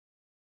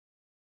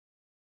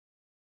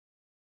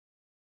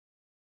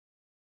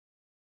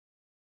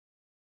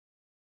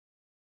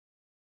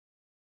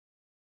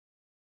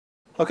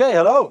Okay,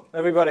 hello,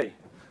 everybody.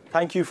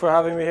 Thank you for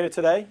having me here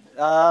today.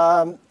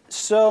 We'll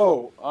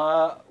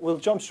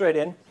jump straight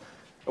in.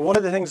 One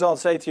of the things I'll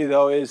say to you,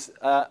 though, is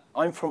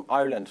I'm from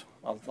Ireland.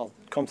 I'll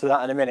come to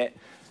that in a minute.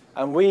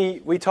 And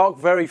we talk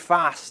very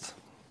fast,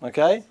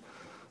 okay?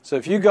 So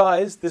if you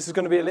guys, this is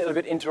going to be a little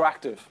bit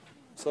interactive.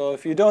 So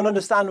if you don't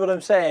understand what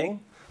I'm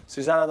saying,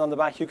 Susanna on the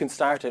back, you can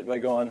start it by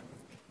going,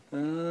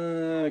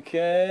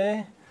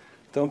 okay.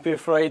 Don't be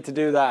afraid to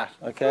do that,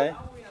 okay?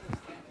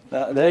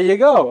 There you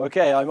go.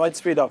 Okay, I might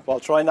speed up. I'll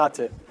try not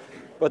to.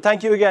 But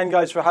thank you again,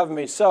 guys, for having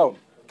me. So,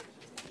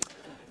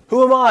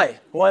 who am I?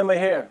 Why am I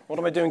here? What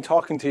am I doing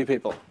talking to you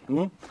people?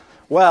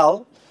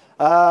 Well,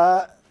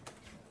 I'm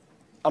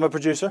a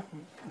producer.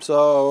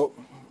 So,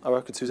 I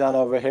work with Susanna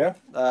over here.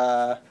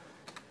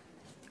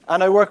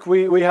 And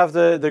we have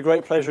the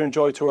great pleasure and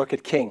joy to work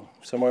at King,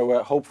 somewhere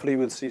where hopefully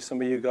we'll see some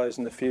of you guys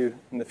in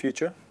the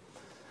future.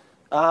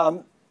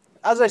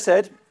 As I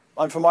said,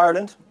 I'm from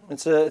Ireland.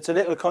 It's a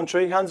little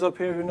country. Hands up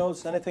here who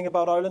knows anything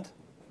about Ireland?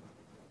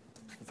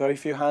 Very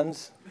few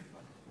hands.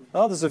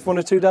 Oh, there's one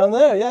or two down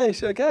there. Yeah,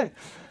 okay.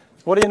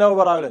 What do you know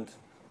about Ireland?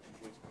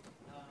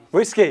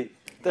 Whiskey.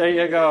 There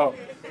you go.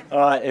 All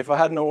right, if I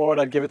had an award,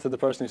 I'd give it to the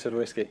person who said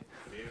whiskey.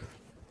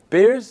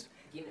 Beers?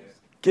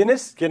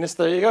 Guinness? Guinness,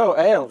 there you go.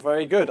 Ale,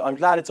 very good. I'm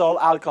glad it's all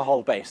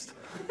alcohol-based.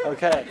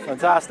 Okay,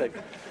 fantastic.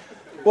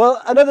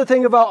 Well, another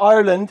thing about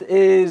Ireland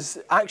is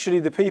actually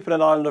the people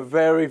in Ireland are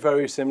very,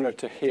 very similar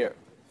to here.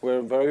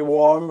 We're very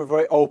warm, we're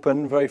very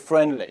open, very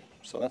friendly.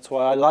 So that's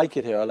why I like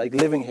it here. I like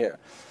living here.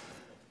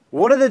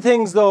 One of the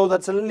things, though,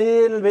 that's a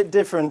little bit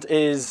different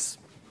is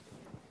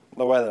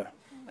the weather.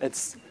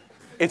 It's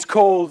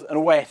cold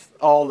and wet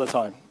all the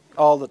time,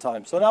 all the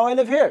time. So now I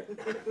live here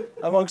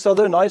amongst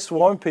other nice,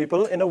 warm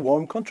people in a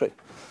warm country.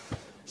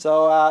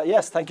 So,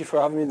 yes, thank you for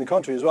having me in the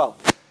country as well.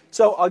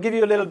 So I'll give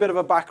you a little bit of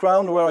a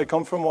background where I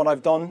come from, what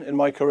I've done in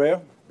my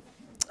career.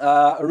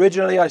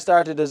 Originally, I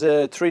started as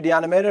a 3D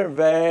animator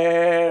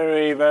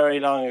very, very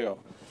long ago,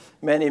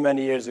 many,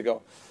 many years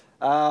ago.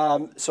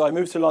 So I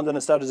moved to London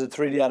and started as a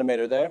 3D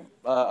animator there.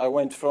 I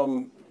went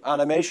from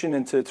animation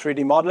into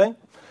 3D modeling.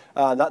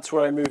 That's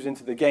where I moved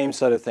into the game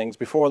side of things.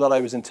 Before that, I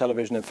was in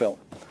television and film.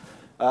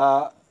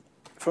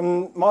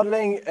 From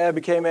modeling, I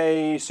became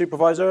a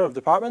supervisor of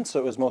departments. So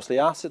it was mostly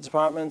assets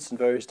departments and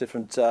various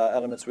different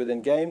elements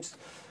within games.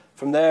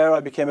 From there,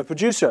 I became a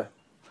producer.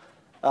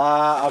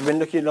 I've been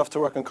lucky enough to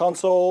work on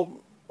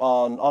console,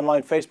 on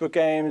online Facebook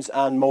games,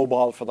 and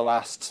mobile for the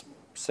last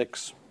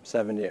 6,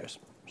 7 years,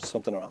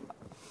 something around that.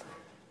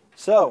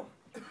 So,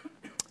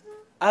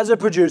 as a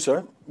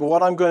producer,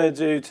 what I'm going to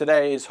do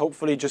today is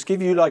hopefully just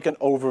give you like an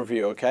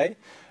overview, okay?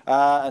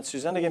 And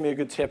Susanna gave me a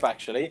good tip,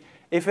 actually.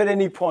 If at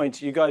any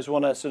point you guys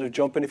want to sort of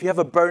jump in, if you have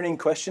a burning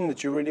question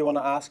that you really want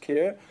to ask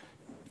here,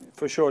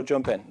 for sure,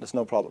 jump in. That's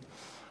no problem.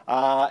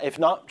 If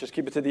not, just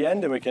keep it to the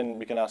end, and we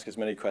can ask as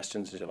many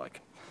questions as you like.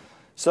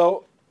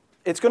 So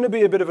it's going to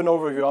be a bit of an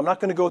overview. I'm not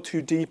going to go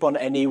too deep on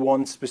any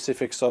one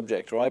specific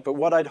subject, right? But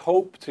what I'd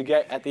hope to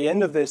get at the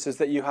end of this is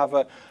that you have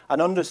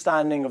an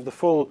understanding of the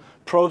full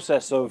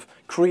process of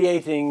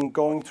creating,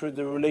 going through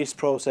the release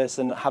process,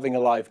 and having a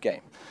live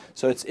game.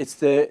 So it's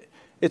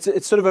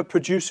sort of a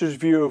producer's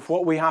view of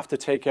what we have to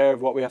take care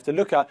of, what we have to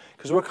look at,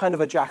 because we're kind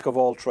of a jack of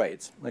all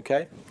trades,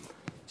 okay?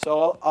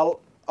 So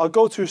I'll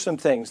go through some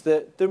things.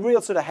 The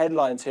real sort of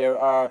headlines here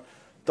are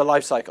the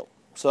life cycle.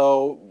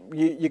 So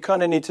you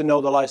kind of need to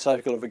know the life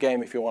cycle of a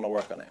game if you want to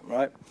work on it,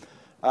 right?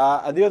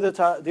 And the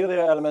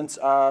other elements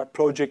are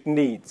project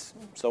needs.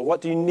 So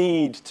what do you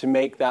need to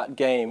make that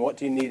game? What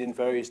do you need in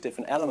various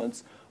different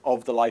elements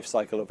of the life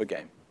cycle of a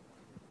game?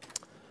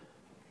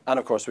 And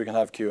of course, we can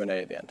have Q&A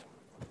at the end.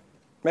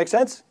 Make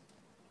sense?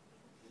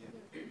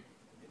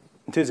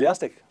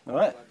 Enthusiastic, all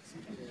right.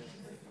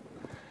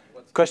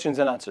 Questions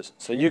and answers.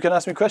 So you can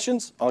ask me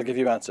questions, I'll give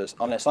you answers.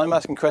 Unless I'm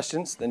asking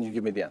questions, then you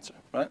give me the answer,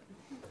 right?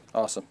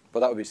 Awesome,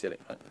 but that would be silly,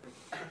 right?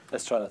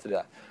 Let's try not to do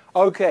that.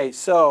 Okay,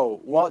 so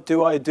what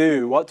do I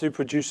do? What do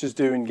producers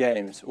do in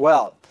games?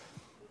 Well,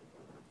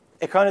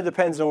 it kind of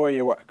depends on where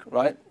you work,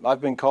 right? I've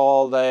been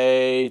called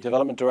a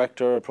development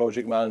director, a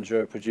project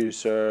manager, a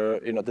producer.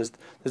 You know, there's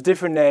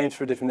different names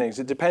for different things.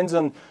 It depends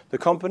on the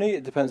company,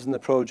 it depends on the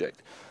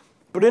project.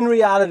 But in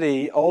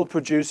reality, all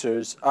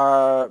producers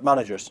are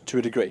managers to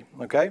a degree,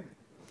 okay?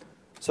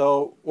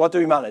 So what do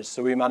we manage?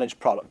 So we manage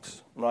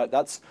products, right?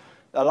 That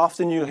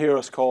often you'll hear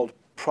us called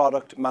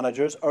product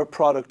managers or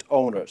product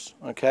owners,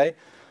 okay?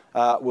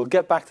 We'll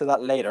get back to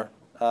that later.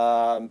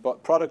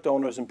 But product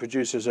owners and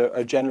producers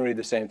are generally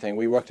the same thing.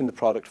 We work in the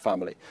product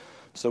family.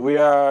 So we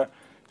are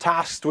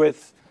tasked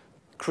with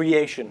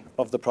creation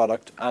of the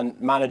product and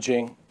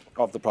managing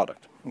of the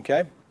product,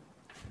 okay?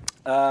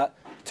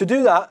 To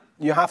do that,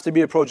 you have to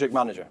be a project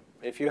manager.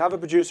 If you have a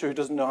producer who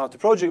doesn't know how to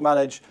project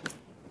manage,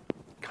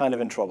 kind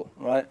of in trouble,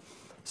 right?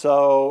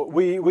 So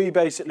we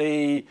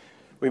basically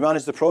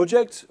manage the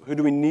project. Who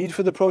do we need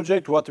for the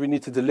project? What do we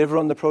need to deliver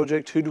on the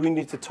project? Who do we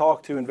need to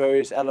talk to in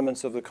various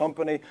elements of the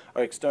company,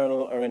 or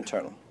external or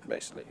internal,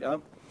 basically, yeah?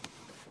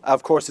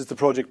 Of course, it's the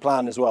project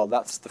plan as well.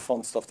 That's the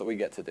fun stuff that we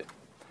get to do.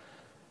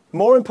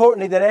 More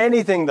importantly than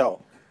anything,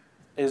 though,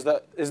 is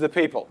the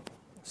people.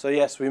 So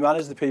yes, we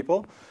manage the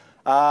people.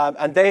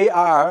 And they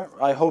are,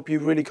 I hope you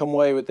really come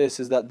away with this,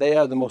 is that they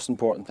are the most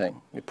important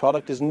thing. Your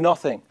product is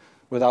nothing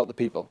without the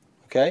people,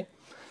 okay?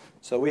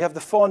 So we have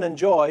the fun and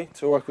joy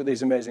to work with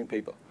these amazing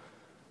people.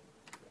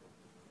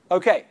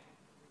 Okay,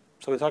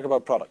 so we talk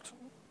about product.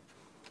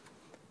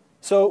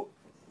 So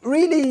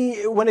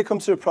really, when it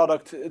comes to a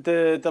product,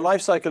 the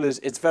life cycle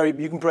is,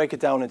 you can break it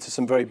down into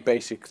some very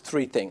basic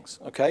 3 things,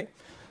 okay?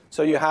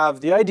 So you have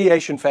the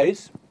ideation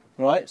phase,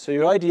 right? So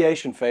your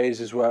ideation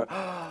phase is where,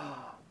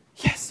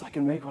 yes, I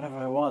can make whatever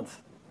I want,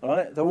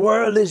 right? The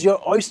world is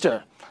your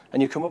oyster,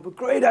 and you come up with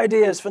great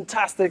ideas,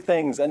 fantastic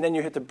things, and then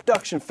you hit the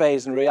production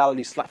phase, and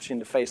reality slaps you in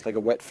the face like a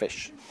wet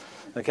fish,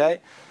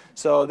 okay?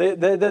 So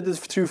they're the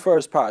 2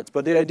 first parts,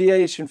 but the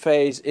ideation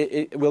phase,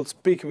 we'll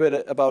speak a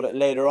bit about it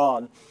later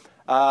on.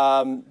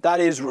 That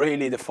is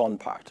really the fun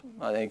part.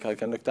 I think I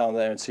can look down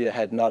there and see a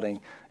head nodding.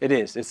 It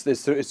is.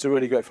 It's a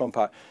really great fun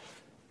part.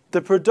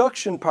 The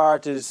production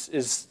part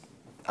is,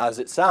 as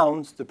it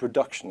sounds, the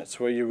production. It's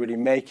where you're really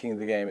making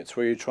the game. It's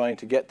where you're trying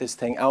to get this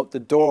thing out the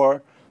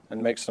door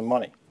and make some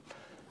money.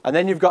 And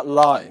then you've got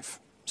live.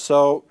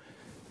 So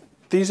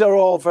these are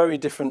all very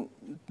different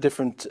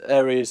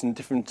areas and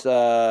different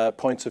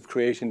points of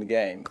creating the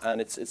game. And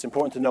it's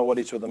important to know what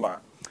each of them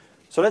are.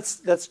 So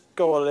let's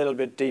go a little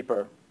bit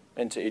deeper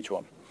into each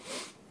one.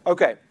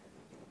 Okay.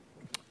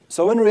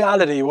 So in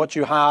reality, what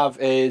you have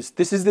is,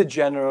 this is the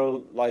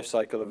general life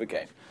cycle of a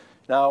game.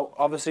 Now,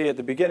 obviously, at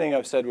the beginning,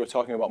 I've said we're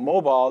talking about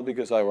mobile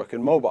because I work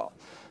in mobile.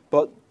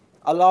 But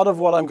a lot of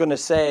what I'm going to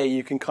say,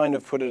 you can kind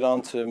of put it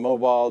onto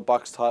mobile,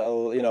 box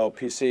title,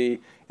 PC.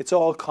 It's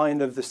all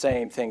kind of the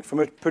same thing. From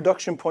a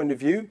production point of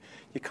view,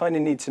 you kind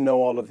of need to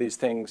know all of these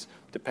things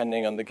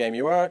depending on the game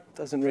you are. It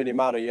doesn't really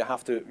matter. You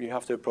have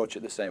to approach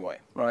it the same way,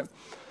 right?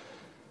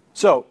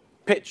 So,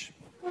 pitch.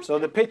 So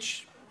the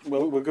pitch,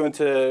 we'll go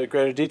into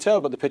greater detail,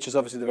 but the pitch is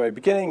obviously the very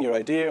beginning, your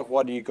idea,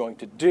 what are you going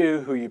to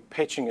do, who are you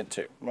pitching it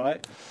to,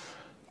 right?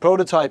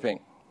 Prototyping,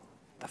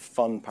 the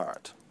fun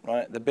part,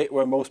 right? The bit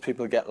where most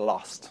people get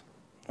lost,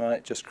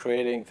 right? Just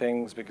creating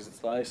things because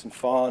it's nice and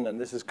fun, and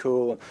this is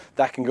cool, and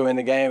that can go in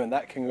the game, and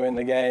that can go in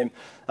the game.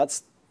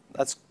 That's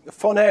a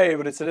fun area,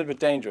 but it's a little bit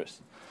dangerous.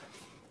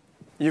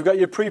 You've got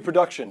your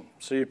pre-production.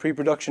 So your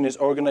pre-production is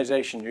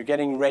organization. You're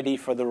getting ready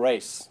for the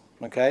race,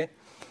 okay?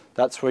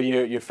 That's where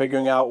you're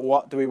figuring out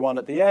what do we want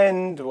at the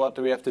end, what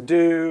do we have to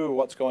do,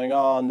 what's going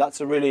on.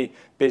 That's a really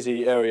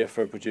busy area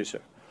for a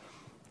producer.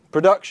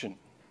 Production,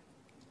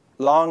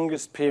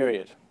 longest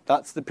period.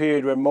 That's the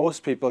period where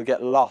most people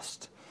get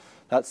lost.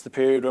 That's the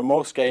period where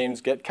most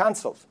games get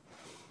cancelled.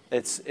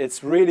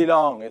 It's really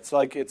long. It's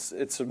like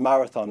it's a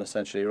marathon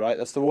essentially, right?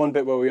 That's the one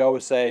bit where we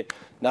always say,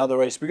 now the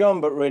race begun,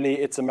 but really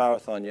it's a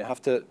marathon. You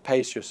have to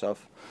pace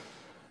yourself.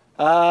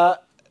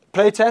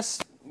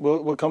 Playtest.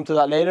 We'll come to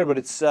that later, but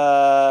it's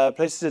a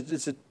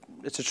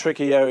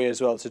tricky area as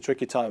well. It's a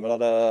tricky time.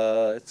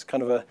 It's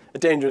kind of a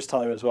dangerous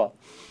time as well.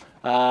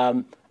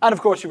 And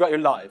of course, you've got your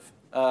live.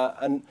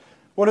 And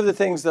one of the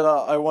things that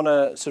I want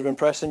to sort of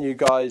impress on you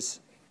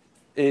guys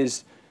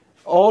is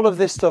all of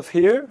this stuff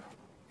here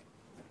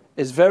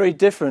is very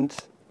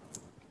different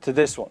to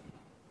this one.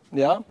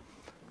 Yeah.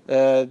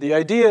 The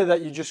idea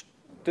that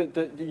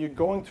that you're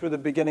going through the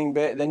beginning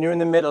bit, then you're in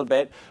the middle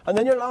bit, and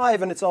then you're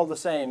live, and it's all the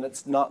same.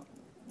 It's not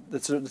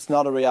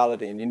a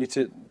reality, and you need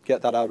to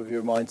get that out of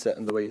your mindset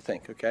and the way you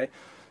think, okay?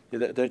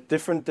 They're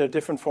different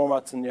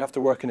formats, and you have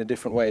to work in a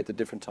different way at the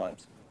different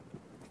times.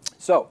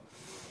 So,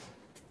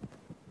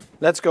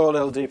 let's go a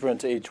little deeper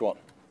into each one.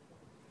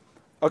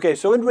 Okay,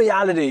 so in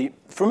reality,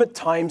 from a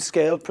time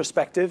scale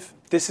perspective,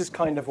 this is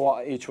kind of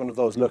what each one of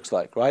those looks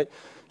like, right?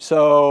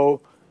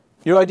 So,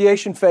 your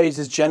ideation phase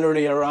is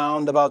generally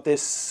around about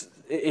this,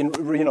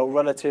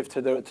 relative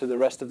to the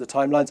rest of the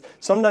timelines.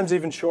 Sometimes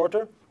even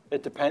shorter,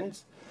 it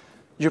depends.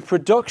 Your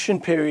production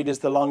period is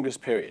the longest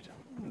period.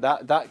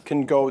 That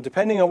can go,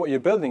 depending on what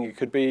you're building, it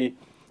could be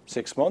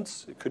 6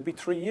 months, it could be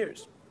 3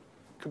 years,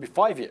 it could be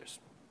 5 years.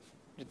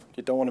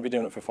 You don't want to be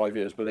doing it for 5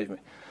 years, believe me.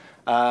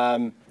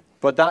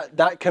 But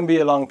that can be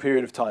a long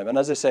period of time. And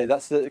as I say,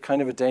 that's the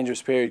kind of a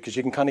dangerous period because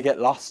you can kind of get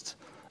lost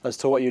as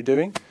to what you're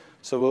doing.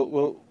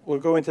 So we'll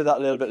go into that a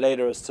little bit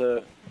later as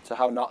to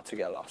how not to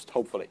get lost,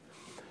 hopefully.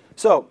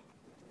 So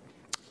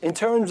in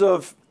terms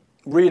of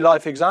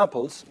real-life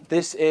examples,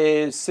 this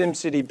is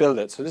SimCity Build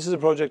It. So this is a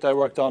project I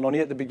worked on only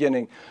at the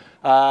beginning,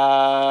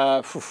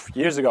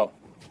 years ago,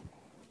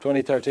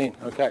 2013.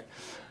 Okay.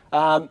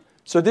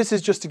 So this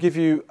is just to give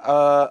you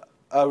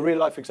a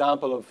real-life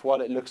example of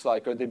what it looks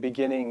like, or the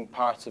beginning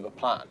parts of a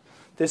plan.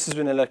 This is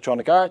in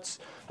Electronic Arts,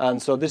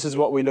 and so this is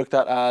what we looked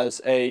at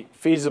as a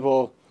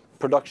feasible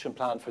production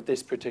plan for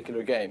this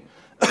particular game.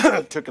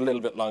 It took a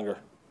little bit longer.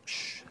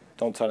 Shh,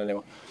 don't tell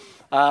anyone.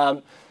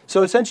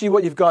 So essentially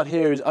what you've got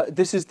here is,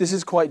 this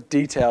is quite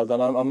detailed,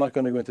 and I'm not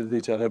going to go into the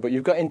detail here, but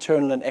you've got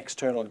internal and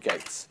external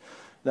gates.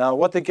 Now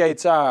what the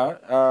gates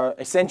are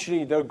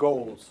essentially their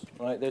goals,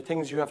 right? They're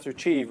things you have to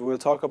achieve. We'll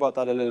talk about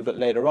that a little bit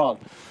later on.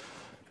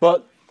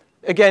 But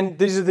again,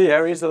 these are the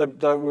areas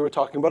that we were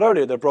talking about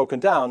earlier. They're broken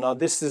down. Now,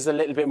 this is a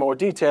little bit more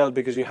detailed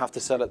because you have to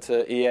sell it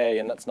to EA,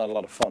 and that's not a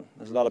lot of fun.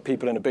 There's a lot of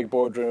people in a big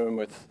boardroom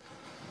with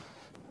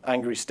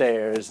angry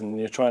stares, and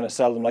you're trying to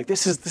sell them like,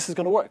 this is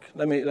going to work.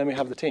 Let me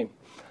have the team.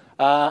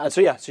 And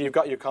so, yeah, so you've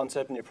got your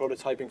concept and your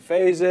prototyping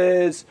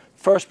phases,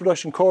 first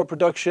production, core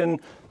production.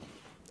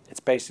 It's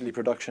basically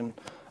production.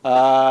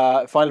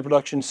 Final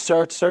production,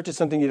 cert. Cert is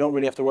something you don't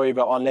really have to worry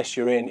about unless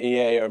you're in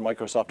EA or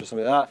Microsoft or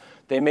something like that.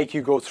 They make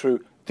you go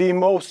through the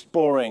most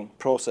boring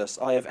process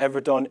I have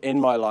ever done in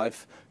my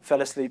life.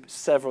 Fell asleep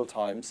several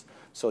times,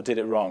 so did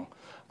it wrong.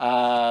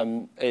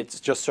 It's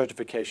just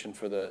certification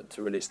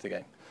to release the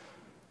game.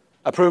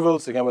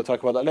 Approvals, again, we'll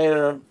talk about that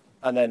later,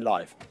 and then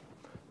live.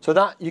 So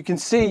that you can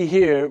see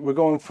here, we're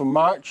going from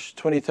March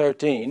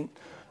 2013,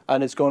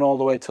 and it's going all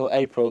the way till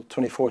April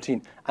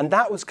 2014. And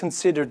that was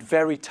considered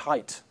very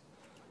tight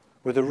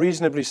with a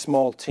reasonably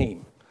small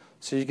team.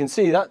 So you can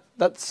see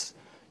that's,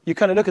 you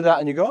kind of look at that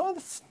and you go, oh,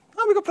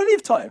 we've got plenty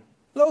of time,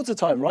 loads of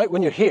time, right?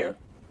 When you're here,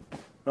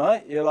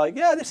 right? You're like,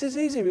 yeah, this is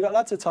easy, we've got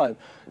lots of time.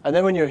 And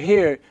then when you're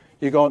here,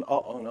 you're going,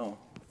 oh no,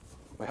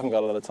 we haven't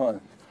got a lot of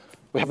time.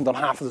 We haven't done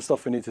half of the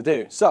stuff we need to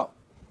do. So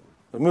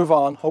we'll move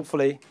on.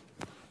 Hopefully,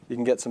 you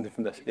can get something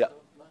from this. Yeah.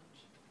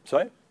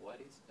 Sorry? What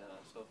is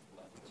soft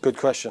launch? Good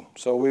question.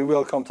 So we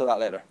will come to that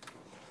later.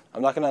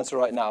 I'm not going to answer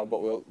right now,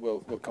 but we'll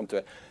come to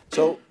it.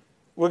 So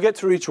we'll get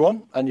through each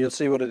one, and you'll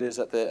see what it is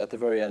at the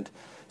very end.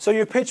 So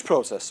your pitch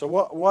process. So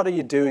what are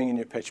you doing in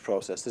your pitch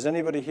process? Does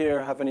anybody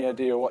here have any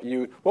idea what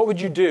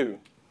would you do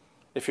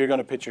if you're going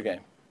to pitch your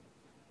game?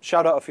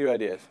 Shout out a few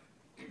ideas.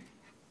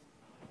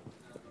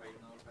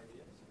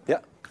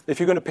 Yeah. If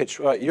you're going to pitch,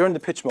 right, you're in the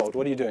pitch mode.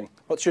 What are you doing?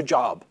 What's your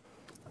job?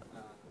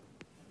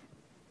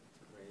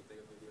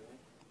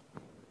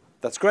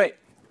 That's great.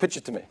 Pitch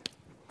it to me.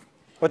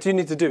 What do you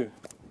need to do?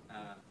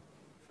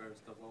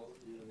 First of all,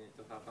 you need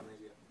to have an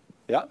idea.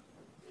 Yeah.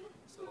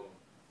 So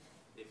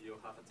if you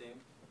have a team,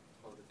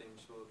 all the team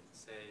should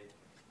say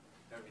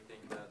everything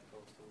that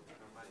goes to your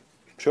mind.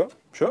 Sure,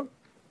 sure.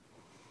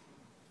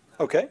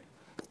 Okay.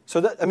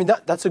 So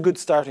that's a good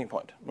starting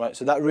point, right?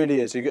 So that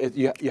really is,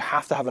 you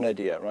have to have an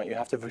idea, right? You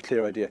have to have a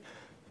clear idea.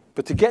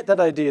 But to get that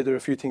idea, there are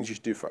a few things you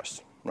should do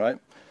first, right?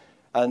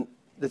 And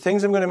the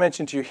things I'm going to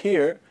mention to you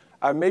here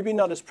are maybe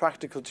not as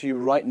practical to you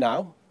right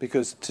now,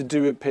 because to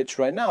do a pitch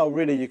right now,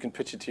 really you can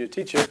pitch it to your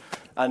teacher,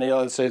 and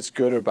they'll say it's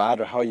good or bad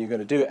or how you're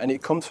going to do it. And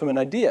it comes from an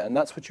idea, and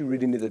that's what you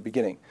really need at the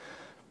beginning.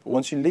 But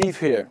once you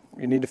leave here,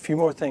 you need a few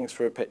more things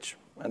for a pitch.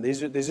 And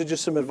these are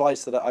just some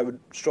advice that I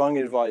would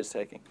strongly advise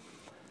taking.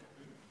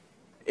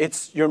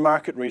 It's your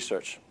market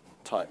research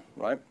time,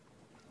 right?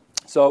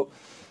 So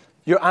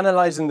you're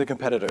analyzing the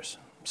competitors.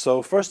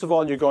 So first of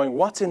all, you're going,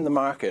 what's in the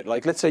market?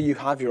 Like, let's say you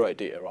have your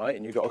idea, right?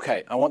 And you go,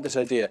 okay, I want this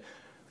idea.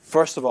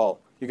 First of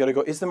all, you got to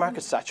go, is the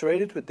market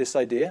saturated with this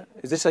idea?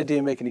 Does this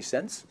idea make any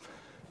sense?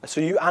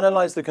 So you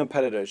analyze the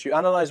competitors. You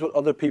analyze what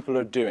other people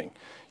are doing.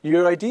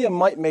 Your idea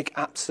might make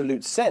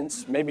absolute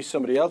sense. Maybe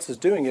somebody else is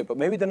doing it, but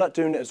maybe they're not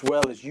doing it as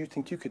well as you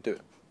think you could do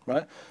it,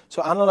 right?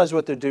 So analyze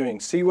what they're doing.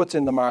 See what's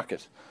in the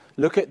market.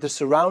 Look at the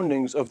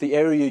surroundings of the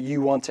area you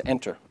want to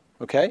enter,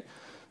 okay?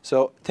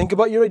 So think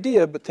about your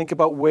idea, but think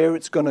about where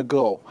it's going to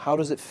go. How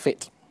does it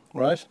fit,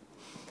 right?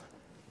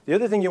 The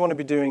other thing you want to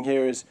be doing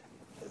here is,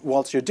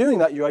 whilst you're doing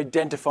that, you're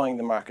identifying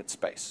the market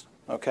space,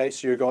 okay?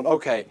 So you're going,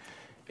 okay,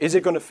 is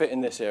it going to fit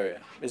in this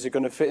area? Is it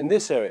going to fit in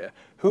this area?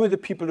 Who are the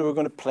people who are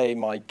going to play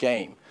my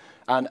game?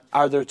 And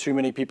are there too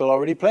many people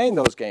already playing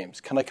those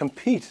games? Can I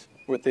compete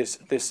with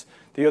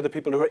the other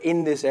people who are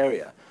in this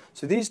area?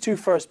 So these two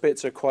first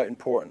bits are quite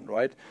important,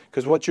 right?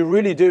 Because what you're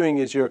really doing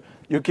is you're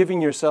giving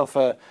yourself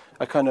a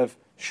kind of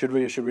should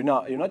we or should we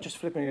not. You're not just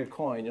flipping a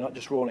coin. You're not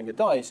just rolling a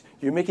dice.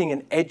 You're making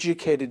an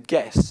educated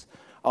guess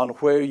on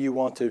where you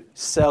want to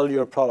sell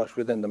your product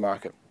within the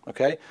market,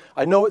 okay?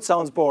 I know it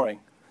sounds boring,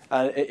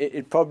 and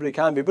it probably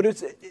can be, but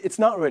it's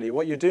not really.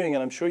 What you're doing,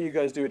 and I'm sure you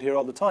guys do it here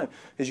all the time,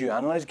 is you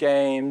analyze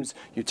games,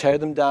 you tear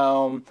them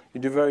down,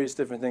 you do various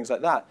different things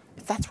like that.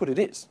 That's what it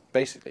is,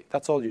 basically.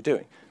 That's all you're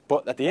doing.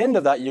 But at the end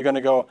of that, you're going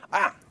to go,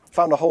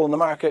 found a hole in the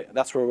market.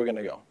 That's where we're going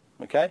to go,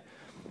 okay?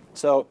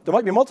 So there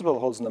might be multiple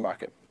holes in the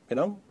market, you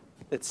know?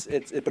 But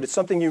it's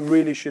something you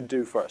really should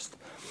do first.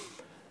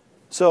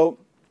 So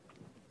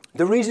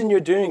the reason you're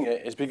doing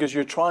it is because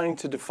you're trying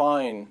to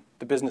define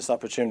the business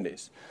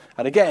opportunities.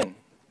 And again,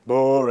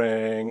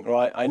 boring,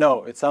 right? I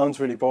know, it sounds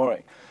really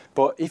boring.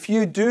 But if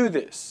you do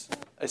this,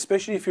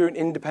 especially if you're an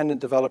independent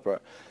developer,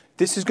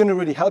 this is going to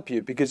really help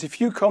you, because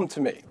if you come to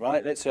me,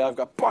 right, let's say I've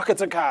got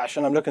buckets of cash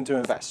and I'm looking to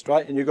invest,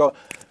 right, and you go,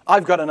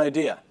 I've got an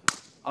idea.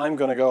 I'm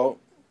going to go,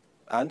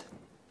 and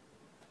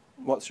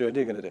what's your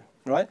idea going to do,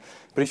 right?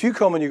 But if you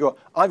come and you go,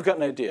 I've got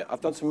an idea.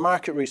 I've done some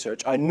market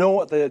research. I know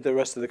what the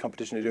rest of the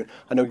competition are doing.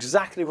 I know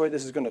exactly where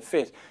this is going to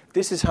fit.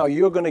 This is how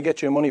you're going to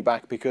get your money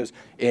back, because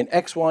in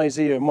X, Y,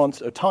 Z or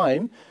months or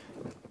time,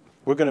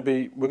 we're going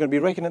to be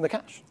raking in the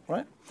cash,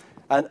 right?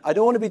 And I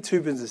don't want to be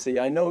too businessy.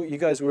 I know you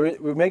guys,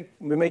 we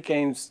make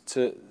games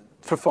to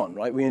for fun,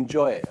 right? We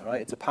enjoy it,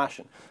 right? It's a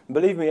passion. And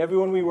believe me,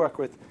 everyone we work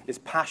with is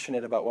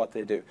passionate about what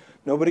they do.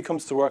 Nobody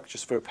comes to work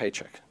just for a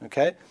paycheck,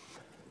 okay?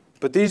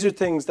 But these are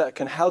things that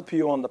can help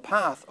you on the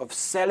path of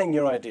selling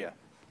your idea.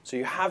 So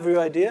you have your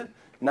idea,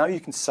 now you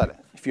can sell it.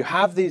 If you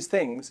have these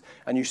things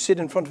and you sit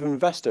in front of an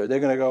investor, they're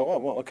going to go, oh,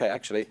 well, okay,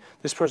 actually,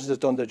 this person has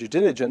done their due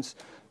diligence.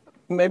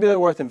 Maybe they're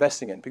worth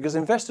investing in. Because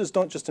investors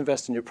don't just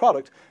invest in your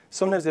product.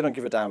 Sometimes they don't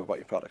give a damn about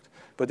your product.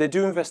 But they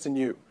do invest in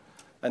you.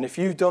 And if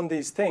you've done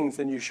these things,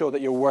 then you show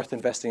that you're worth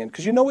investing in.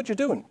 Because you know what you're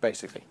doing,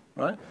 basically,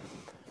 right?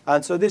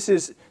 And so this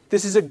is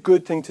a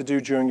good thing to do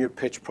during your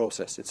pitch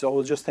process. It's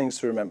all just things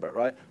to remember,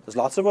 right? There's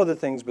lots of other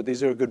things, but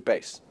these are a good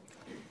base,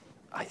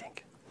 I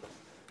think.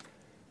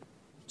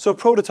 So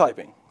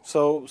prototyping.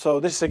 So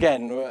this,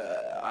 again,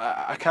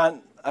 I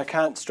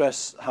can't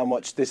stress how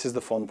much this is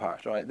the fun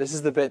part, right? This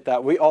is the bit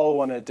that we all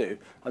want to do.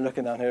 I'm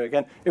looking down here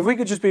again. If we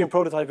could just be in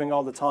prototyping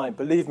all the time,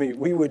 believe me,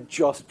 we would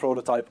just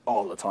prototype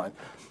all the time.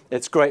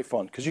 It's great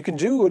fun, because you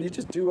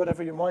just do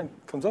whatever your mind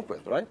comes up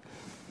with, right?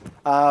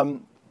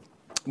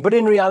 But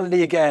in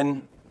reality,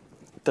 again,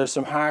 there's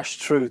some harsh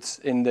truths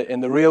in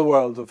the real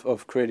world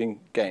of creating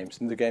games,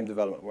 in the game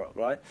development world,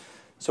 right?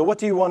 So what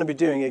do you want to be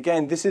doing?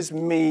 Again, this is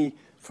me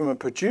from a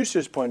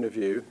producer's point of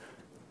view,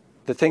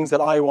 the things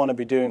that I want to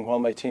be doing while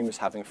my team is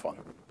having fun,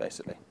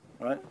 basically,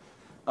 right?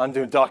 I'm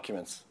doing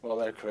documents while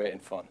they're creating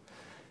fun.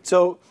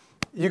 So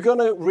you're going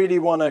to really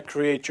want to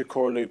create your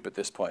core loop at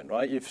this point,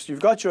 right? You've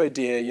got your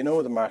idea, you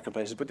know the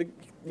marketplace is, but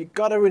you've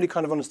got to really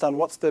kind of understand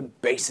what's the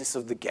basis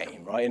of the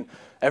game, right? And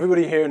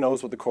everybody here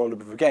knows what the core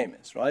loop of a game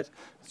is, right?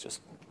 It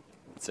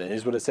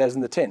is what it says in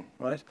the tin,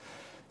 right?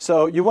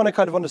 So you want to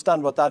kind of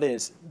understand what that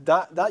is.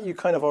 That you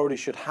kind of already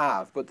should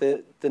have, but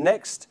the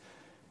next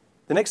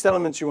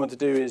elements you want to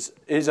do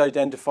is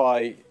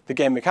identify the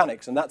game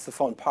mechanics, and that's the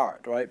fun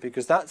part, right?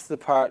 Because that's the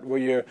part where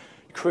you're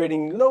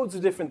creating loads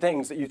of different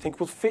things that you think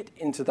will fit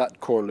into that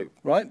core loop,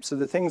 right? So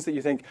the things that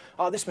you think,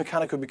 oh, this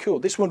mechanic would be cool,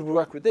 this one would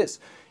work with this.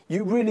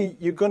 You're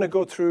going to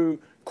go through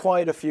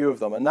quite a few of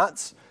them, and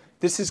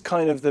this is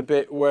kind of the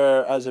bit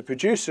where, as a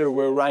producer,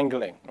 we're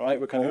wrangling, right?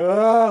 We're kind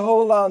of,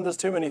 hold on, there's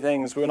too many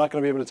things, we're not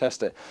going to be able to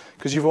test it,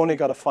 because you've only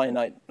got a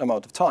finite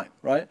amount of time,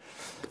 right?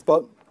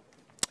 But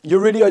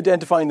you're really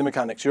identifying the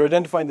mechanics. You're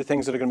identifying the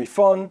things that are going to be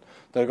fun,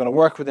 that are going to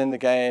work within the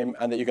game,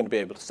 and that you're going to be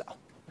able to sell,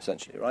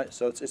 essentially, right?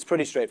 So it's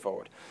pretty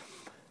straightforward.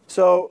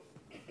 So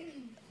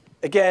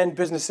again,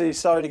 businessy,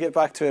 sorry to get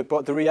back to it,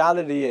 but the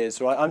reality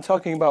is, right, I'm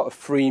talking about a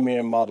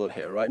freemium model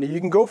here, right? Now, you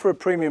can go for a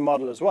premium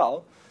model as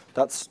well.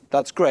 That's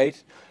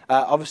great.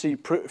 Obviously,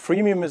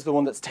 freemium is the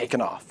one that's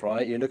taken off,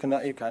 right? You're looking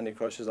at your Candy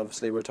Crushes.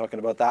 Obviously, we're talking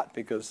about that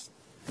because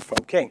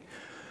from King.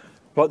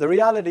 But the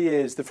reality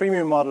is the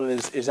freemium model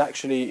is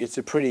actually, it's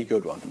a pretty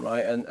good one,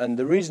 right? And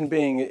the reason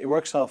being, it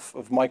works off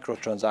of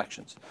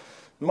microtransactions.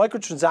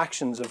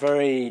 Microtransactions are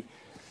very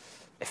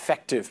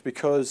effective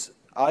because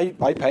I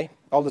pay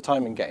all the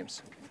time in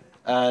games.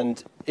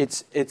 And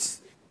it's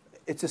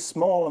a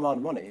small amount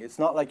of money. It's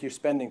not like you're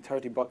spending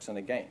 30 bucks on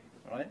a game,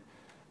 right?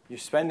 You're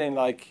spending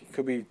like, it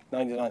could be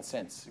 99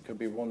 cents, it could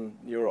be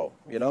 €1,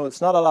 you know, it's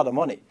not a lot of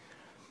money.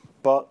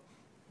 But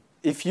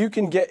if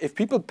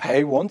people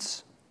pay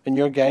once in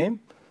your game,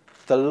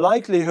 the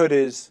likelihood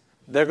is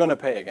they're going to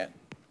pay again,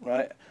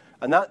 right?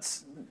 And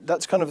that's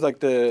kind of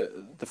like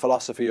the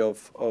philosophy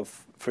of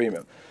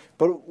freemium.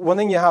 But one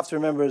thing you have to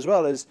remember as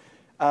well is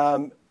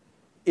the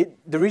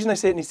reason I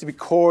say it needs to be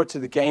core to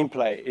the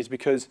gameplay is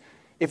because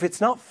if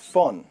it's not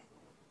fun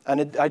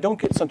and I don't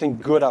get something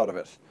good out of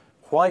it,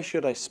 why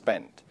should I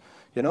spend?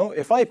 You know,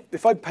 if I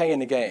pay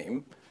in a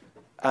game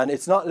and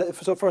it's not,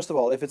 so first of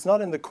all, if it's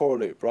not in the core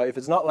loop, right, if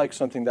it's not like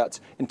something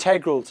that's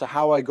integral to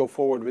how I go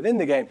forward within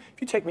the game, if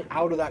you take me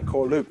out of that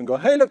core loop and go,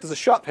 hey, look, there's a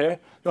shop here,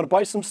 you want to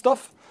buy some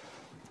stuff?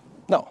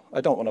 No,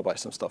 I don't want to buy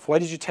some stuff. Why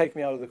did you take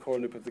me out of the core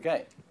loop of the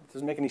game? It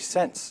doesn't make any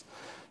sense.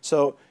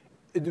 So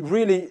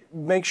really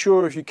make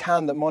sure, if you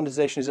can, that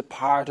monetization is a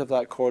part of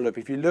that core loop.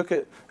 If you look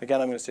at,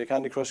 again, I'm going to say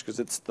Candy Crush because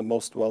it's the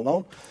most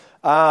well-known.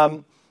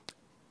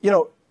 You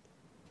know,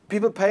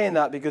 people pay in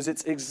that because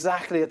it's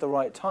exactly at the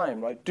right time,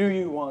 right? Do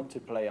you want to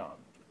play on?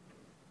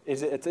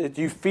 Do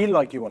you feel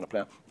like you want to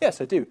play on?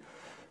 Yes, I do.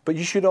 But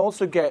you should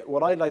also get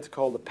what I'd like to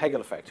call the Peggle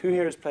effect. Who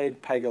here has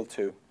played Peggle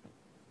 2?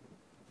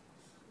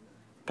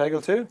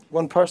 Peggle 2?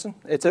 One person?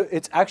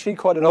 It's actually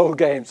quite an old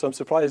game, so I'm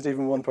surprised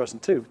even one person.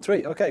 2,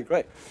 3. Okay,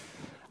 great.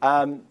 Yeah, I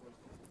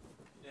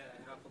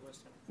have a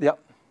question. Yeah.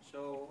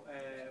 So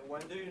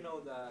when do you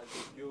know that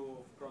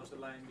you've crossed the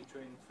line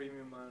between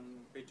freemium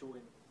and pay to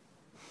win?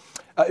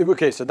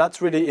 Okay, so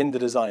that's really in the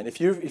design. If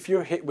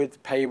you're hit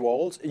with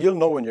paywalls, you'll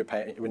know when you're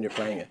playing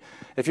it.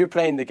 If you're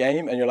playing the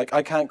game and you're like,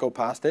 I can't go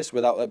past this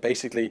without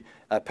basically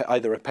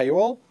either a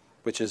paywall,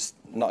 which is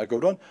not a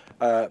good one,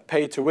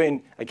 pay to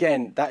win.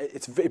 Again,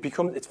 it's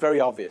very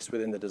obvious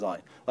within the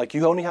design. Like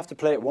you only have to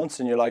play it once,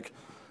 and you're like,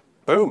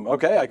 boom,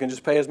 okay, I can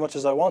just pay as much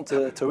as I want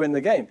to win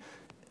the game.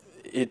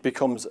 It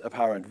becomes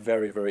apparent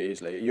very, very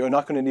easily. You're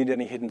not going to need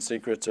any hidden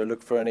secrets or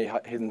look for any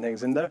hidden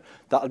things in there.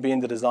 That'll be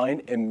in the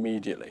design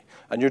immediately.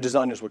 And your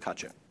designers will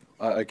catch it.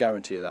 I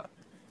guarantee you that,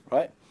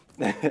 right?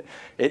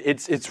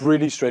 It's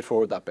really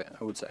straightforward, that bit,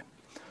 I would say.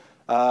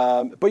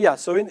 But yeah,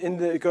 so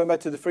going back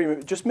to the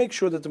free, just make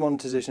sure that the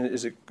monetization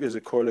is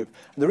a core loop.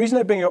 And the reason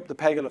I bring up the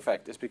Peggle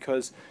effect is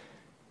because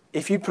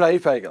if you play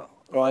Peggle,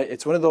 right,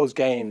 it's one of those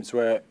games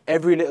where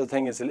every little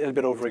thing is a little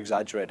bit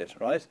over-exaggerated,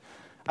 right?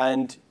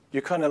 And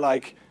you're kind of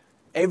like,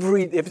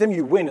 every time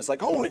you win, it's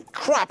like, holy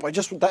crap,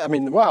 I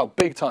mean, wow,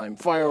 big time,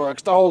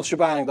 fireworks, the whole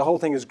shebang, the whole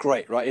thing is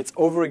great, right? It's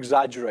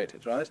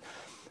over-exaggerated, right?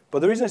 But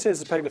the reason I say it's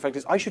the Peggle effect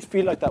is I should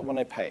feel like that when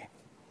I pay,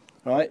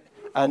 right?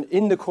 And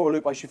in the core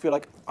loop, I should feel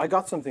like I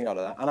got something out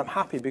of that, and I'm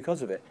happy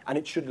because of it, and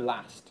it should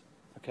last,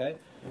 okay?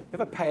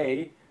 If I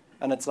pay,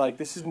 and it's like,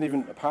 this isn't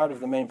even a part of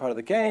the main part of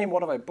the game,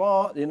 what have I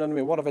bought, you know what I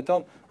mean, what have I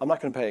done? I'm not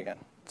going to pay again.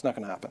 It's not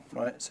going to happen,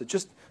 right? So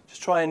just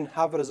try and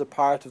have it as a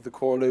part of the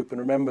core loop and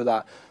remember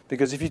that,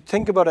 because if you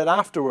think about it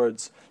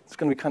afterwards, it's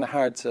going to be kind of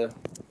hard to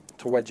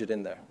wedge it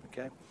in there,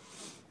 okay?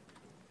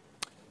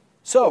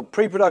 So,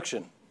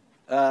 pre-production.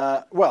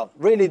 Well,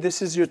 really,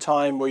 this is your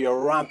time where you're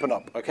ramping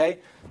up, okay?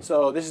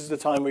 So this is the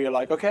time where you're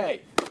like,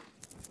 okay,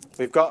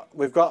 we've got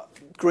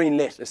green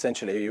lit,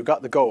 essentially. You've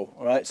got the goal,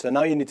 all right? So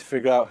now you need to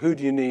figure out who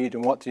do you need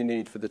and what do you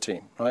need for the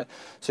team, right?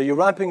 So you're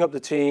ramping up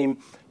the team.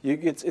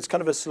 It's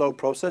kind of a slow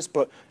process,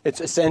 but it's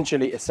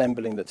essentially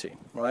assembling the team,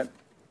 right?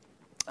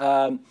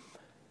 The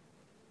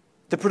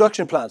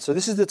production plan. So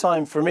this is the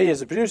time for me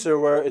as a producer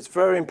where it's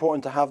very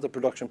important to have the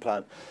production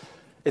plan.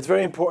 It's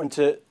very important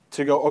to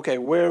go, okay,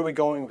 where are we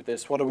going with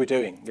this? What are we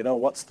doing? You know,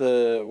 what's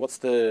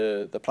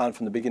the plan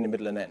from the beginning,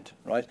 middle, and end,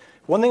 right?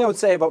 One thing I would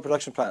say about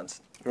production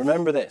plans,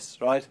 remember this,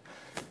 right?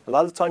 A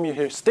lot of the time you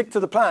hear, stick to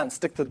the plan,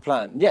 stick to the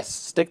plan. Yes,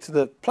 stick to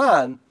the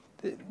plan,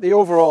 the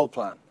overall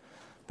plan.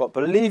 But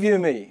believe you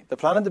me, the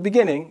plan at the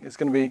beginning is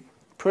going to be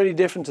pretty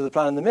different to the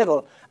plan in the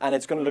middle, and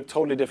it's going to look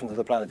totally different to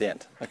the plan at the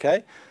end,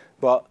 okay?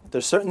 But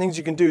there's certain things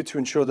you can do to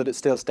ensure that it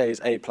still stays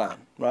a plan,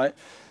 right?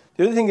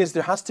 The other thing is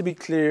there has to be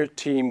clear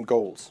team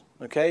goals,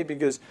 okay?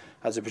 Because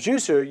as a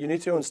producer, you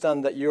need to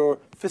understand that you're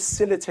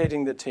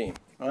facilitating the team,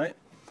 right?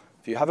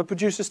 If you have a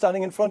producer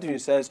standing in front of you who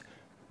says,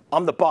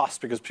 I'm the boss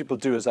because people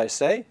do as I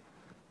say,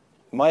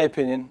 in my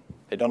opinion,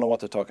 they don't know what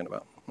they're talking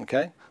about,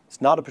 okay?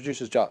 It's not a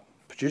producer's job.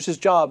 Producer's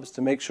job is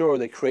to make sure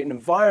they create an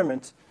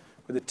environment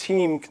where the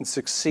team can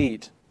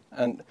succeed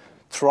and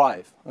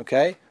thrive,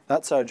 okay?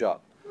 That's our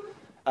job.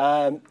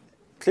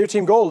 Clear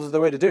team goals is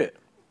the way to do it.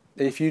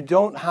 If you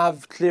don't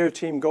have clear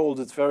team goals,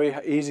 it's very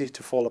easy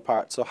to fall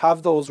apart. So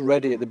have those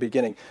ready at the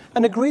beginning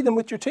and agree them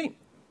with your team.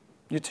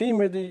 Your team,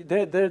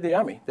 they're the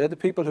army. They're the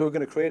people who are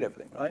going to create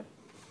everything, right?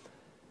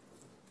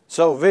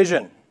 So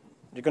vision.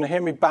 You're going to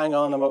hear me bang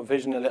on about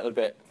vision a little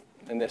bit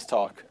in this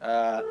talk.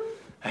 So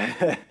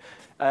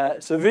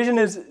vision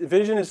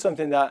is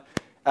something that,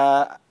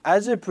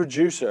 as a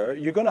producer,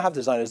 you're going to have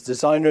designers.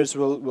 Designers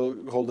will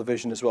hold the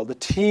vision as well. The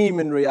team,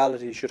 in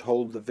reality, should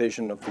hold the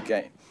vision of the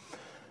game.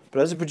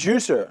 But as a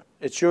producer,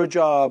 it's your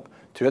job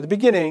to, at the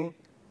beginning,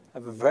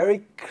 have a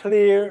very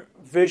clear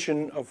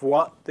vision of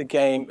what the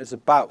game is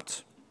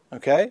about,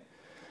 okay?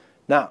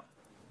 Now,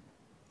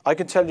 I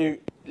can tell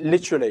you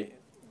literally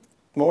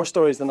more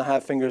stories than I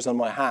have fingers on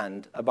my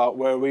hand about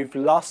where we've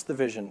lost the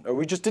vision, or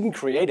we just didn't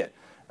create it.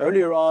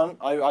 Earlier on,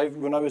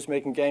 when I was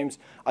making games,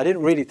 I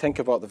didn't really think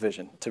about the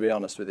vision, to be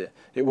honest with you.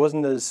 It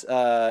wasn't as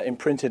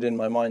imprinted in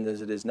my mind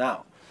as it is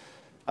now.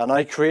 And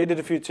I created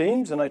a few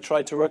teams, and I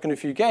tried to work on a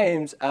few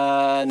games,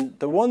 and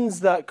the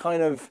ones that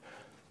kind of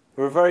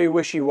were very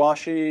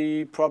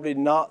wishy-washy, probably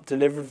not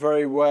delivered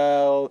very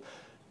well,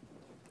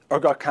 or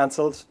got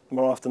cancelled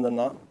more often than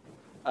not,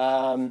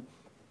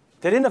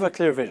 they didn't have a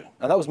clear vision,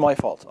 and that was my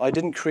fault. I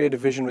didn't create a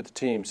vision with the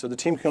team, so the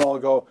team can all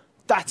go,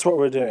 that's what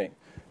we're doing.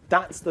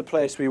 That's the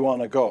place we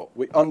want to go.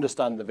 We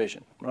understand the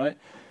vision, right?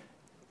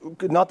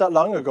 Not that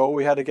long ago,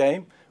 we had a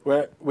game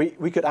where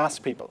we could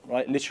ask people,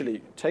 right?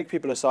 Literally take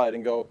people aside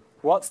and go,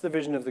 what's the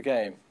vision of the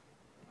game?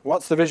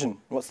 What's the vision?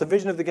 What's the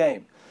vision of the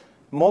game?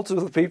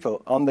 Multiple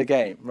people on the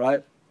game,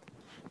 right?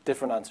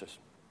 Different answers.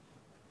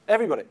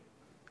 Everybody.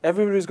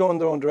 Everybody was going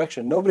their own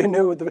direction. Nobody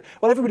knew what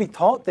well, everybody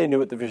thought they knew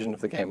what the vision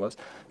of the game was,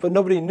 but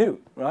nobody knew,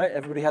 right?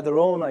 Everybody had their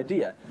own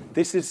idea.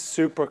 This is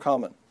super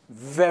common,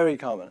 very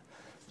common.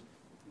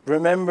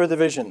 Remember the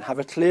vision. Have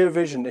a clear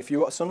vision.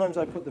 Sometimes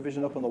I put the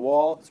vision up on the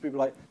wall, so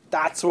people are like,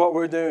 that's what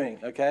we're doing,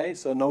 okay?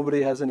 So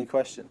nobody has any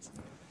questions.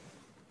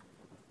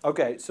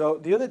 Okay, so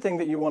the other thing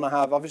that you want to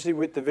have, obviously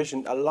with the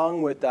vision,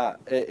 along with that,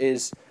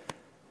 is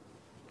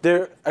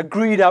their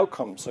agreed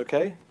outcomes,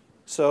 okay?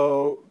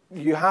 So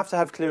you have to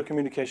have clear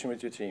communication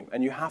with your team,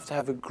 and you have to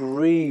have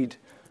agreed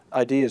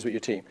ideas with your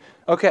team.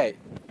 Okay,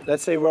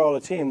 let's say we're all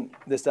a team,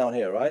 this down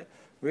here, right?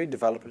 We're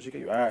developers, you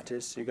got your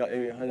artists, you got, I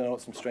don't know,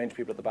 some strange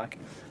people at the back.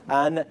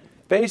 And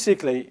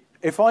basically,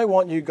 if I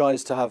want you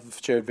guys to have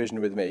shared vision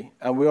with me,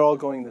 and we're all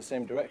going in the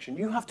same direction,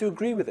 you have to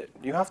agree with it.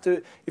 You have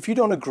to, if you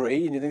don't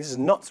agree, and you think this is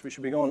nuts, we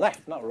should be going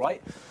left, not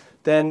right,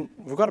 then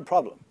we've got a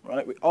problem,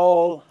 right? We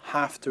all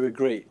have to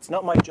agree. It's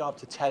not my job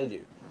to tell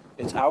you.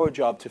 It's our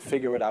job to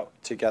figure it out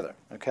together,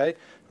 okay?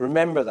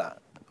 Remember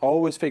that.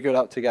 Always figure it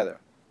out together.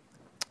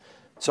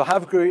 So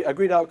have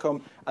agreed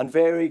outcome and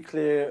very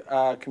clear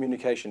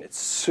communication. It's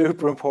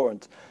super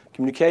important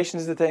Communication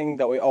is the thing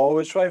that we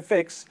always try and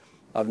fix.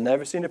 I've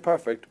never seen it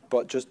perfect,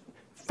 but just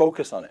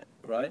focus on it,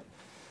 right?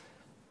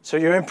 So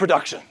you're in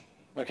production,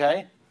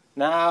 okay?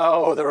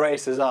 Now the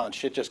race is on.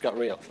 Shit just got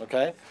real,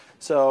 okay?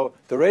 So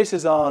the race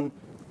is on.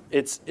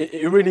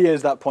 It really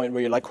is that point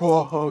where you're like,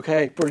 whoa,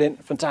 okay,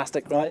 brilliant,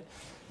 fantastic, right?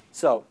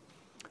 So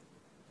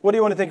what do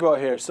you want to think about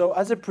here? So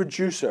as a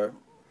producer,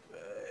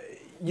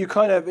 you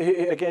kind of,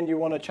 again, you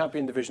want to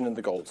champion the vision and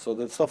the goals. So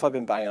the stuff I've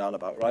been banging on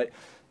about, right?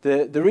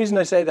 The reason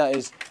I say that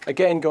is,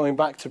 again, going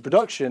back to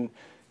production,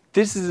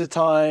 this is a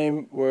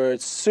time where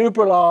it's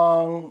super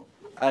long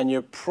and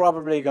you're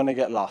probably going to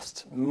get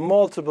lost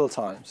multiple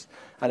times.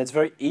 And it's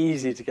very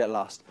easy to get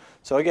lost.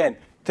 So again,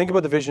 think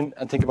about the vision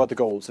and think about the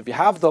goals. If you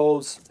have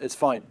those, it's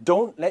fine.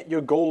 Don't let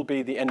your goal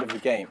be the end of the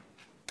game,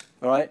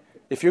 all right?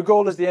 If your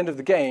goal is the end of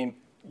the game,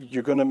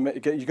 you're going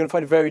to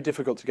find it very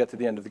difficult to get to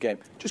the end of the game.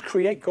 Just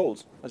create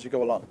goals as you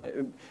go along.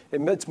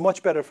 It's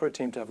much better for a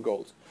team to have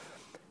goals.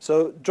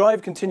 So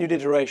drive continued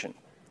iteration.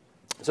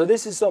 So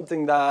this is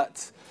something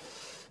that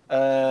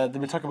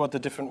we'll talk about the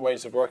different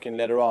ways of working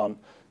later on.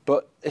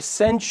 But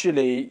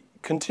essentially,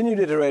 continued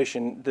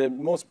iteration, the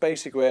most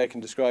basic way I can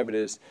describe it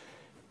is,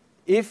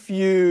 if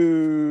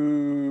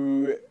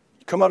you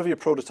come out of your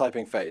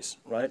prototyping phase,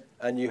 right,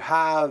 and you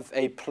have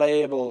a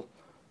playable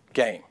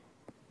game,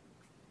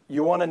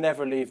 you want to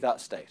never leave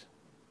that state,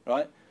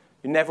 right?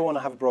 You never want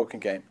to have a broken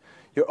game.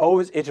 You're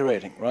always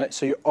iterating, right?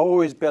 So you're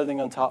always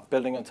building on top,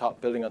 building on top,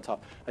 building on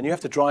top. And you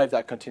have to drive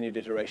that continued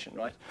iteration,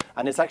 right?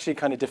 And it's actually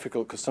kind of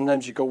difficult because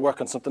sometimes you go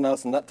work on something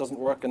else and that doesn't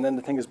work and then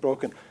the thing is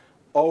broken.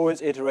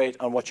 Always iterate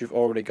on what you've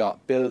already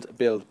got. Build,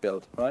 build,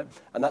 build, right?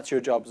 And that's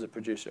your job as a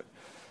producer.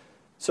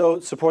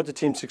 So support the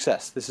team's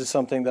success. This is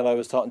something that I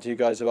was talking to you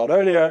guys about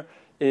earlier,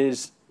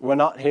 is we're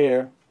not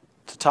here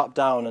to top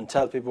down and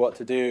tell people what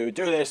to do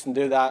this and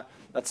do that.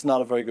 That's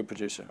not a very good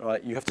producer,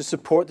 right? You have to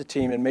support the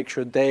team and make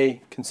sure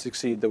they can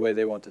succeed the way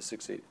they want to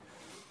succeed.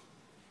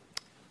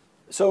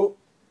 So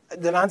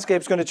the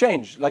landscape's going to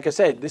change. Like I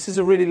said, this is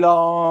a really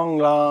long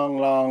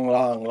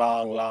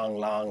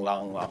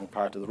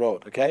part of the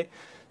road, okay?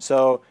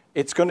 So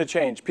it's going to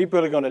change.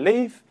 People are going to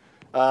leave.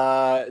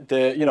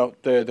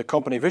 The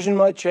company vision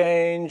might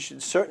change.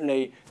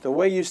 Certainly, the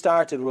way you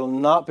started will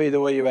not be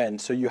the way you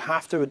end. So you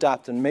have to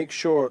adapt and make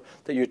sure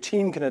that your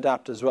team can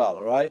adapt as well,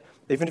 all right?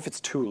 Even if it's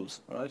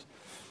tools, all right?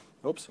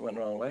 Oops, went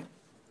the wrong way.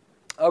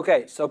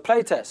 Okay, so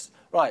playtest.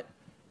 Right.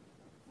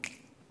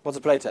 What's a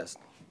playtest?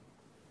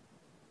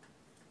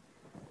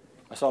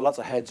 I saw lots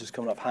of heads just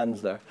coming off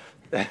hands there.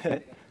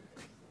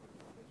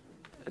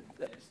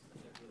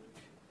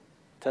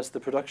 Test the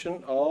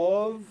production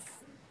of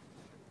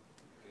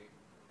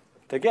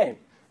the game.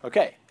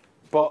 Okay,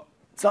 but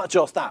it's not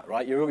just that,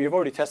 right? You've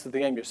already tested the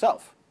game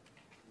yourself.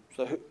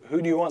 So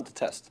who do you want to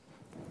test?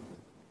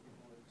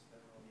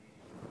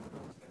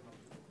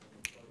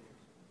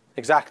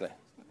 Exactly.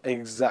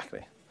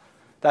 Exactly.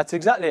 That's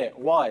exactly it.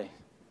 Why?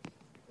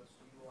 Because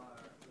you are,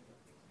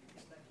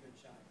 it's like your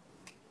child.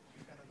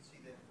 You cannot see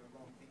the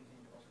wrong things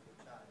in your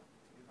child.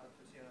 You have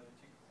to see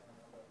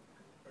another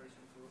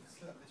person to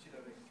slap the shit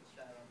out of the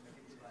child and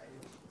make it right.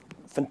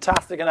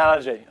 Fantastic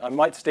analogy. I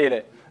might steal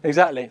it.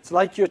 Exactly. It's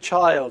like your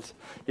child.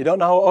 You don't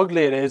know how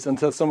ugly it is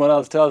until someone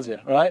else tells you,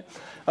 right?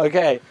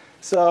 Okay.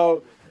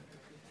 So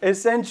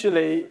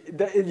essentially,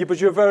 but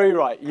you're very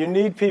right. You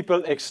need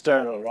people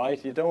external,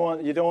 right? You don't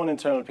want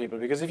internal people,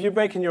 because if you're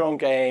making your own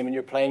game and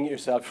you're playing it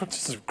yourself,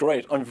 this is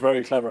great. I'm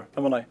very clever,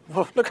 haven't I?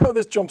 Oh, look how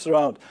this jumps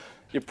around.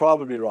 You're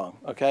probably wrong.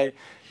 Okay.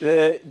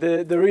 The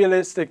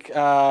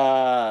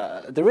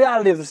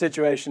reality of the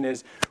situation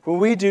is when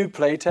we do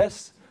play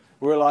tests,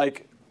 we're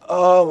like,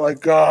 oh my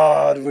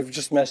God, we've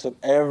just messed up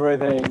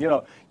everything. You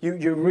know,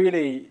 you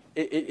really.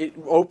 It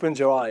opens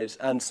your eyes,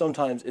 and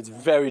sometimes it's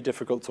very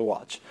difficult to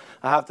watch.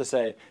 I have to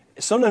say,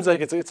 sometimes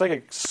it's like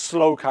a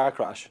slow car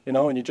crash, you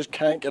know, and you just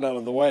can't get out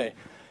of the way.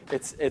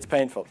 It's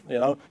painful, you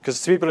know,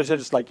 because people are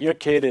just like, your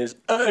kid is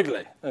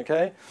ugly,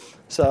 okay?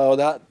 So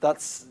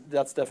that's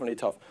definitely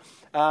tough.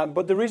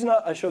 But the reason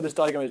I show this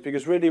diagram is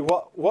because really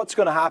what's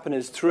going to happen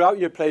is throughout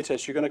your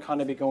playtest, you're going to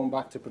kind of be going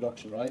back to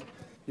production, right?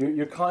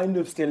 You're kind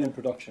of still in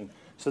production.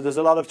 So there's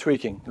a lot of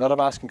tweaking, a lot of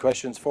asking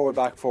questions, forward,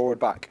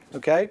 back,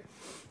 okay?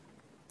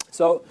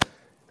 So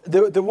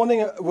the one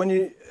thing I want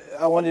you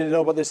to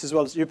know about this as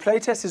well is your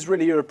playtest is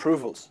really your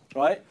approvals,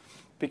 right?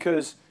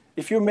 Because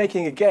if you're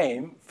making a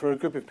game for a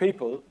group of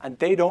people and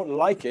they don't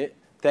like it,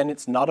 then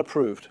it's not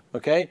approved,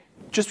 okay?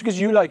 Just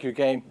because you like your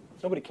game,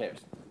 nobody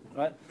cares,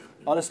 right?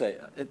 Honestly,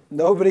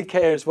 nobody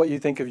cares what you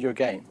think of your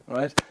game,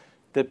 right?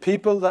 The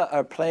people that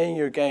are playing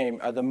your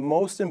game are the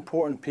most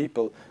important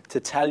people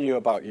to tell you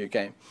about your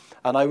game.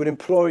 And I would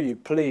implore you,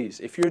 please,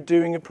 if you're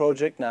doing a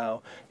project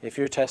now, if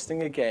you're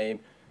testing a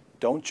game,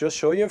 don't just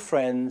show your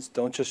friends,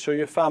 don't just show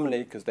your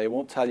family, because they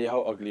won't tell you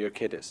how ugly your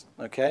kid is,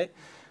 okay?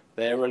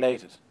 They're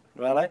related,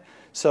 right?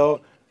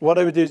 So what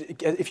I would do is,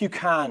 if you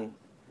can,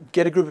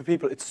 get a group of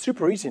people. It's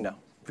super easy now.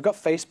 We've got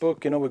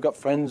Facebook, you know, we've got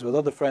friends with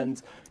other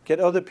friends. Get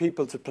other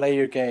people to play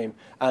your game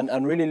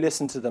and really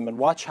listen to them and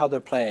watch how they're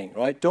playing,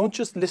 right? Don't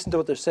just listen to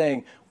what they're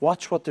saying,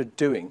 watch what they're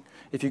doing.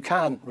 If you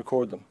can,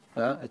 record them,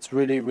 Yeah? It's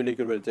really, really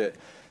good way to do it.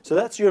 So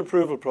that's your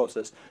approval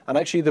process. And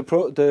actually,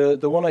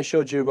 the one I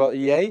showed you about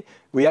EA,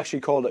 we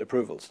actually called it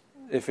approvals.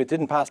 If it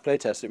didn't pass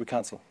playtest, it would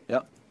cancel.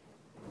 Yeah.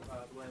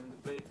 When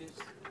the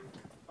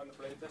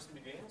playtest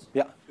begins,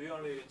 Yeah. do you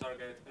only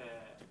target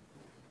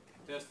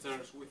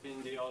testers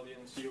within the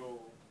audience you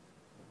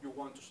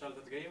want to sell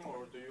that game,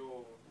 or do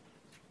you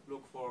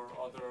look for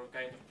other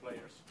kind of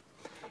players?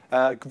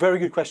 Very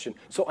good question.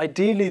 So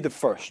ideally the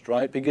first,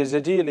 right? Because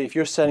ideally if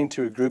you're selling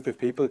to a group of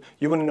people,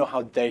 you want to know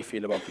how they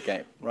feel about the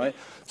game, right?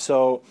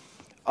 So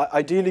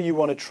ideally you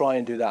want to try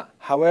and do that.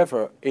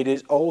 However, it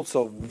is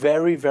also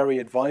very, very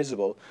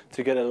advisable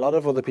to get a lot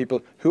of other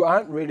people who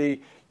aren't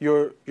really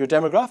your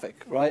demographic,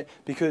 right?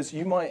 Because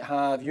you might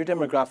have, your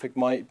demographic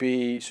might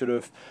be sort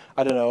of,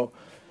 I don't know,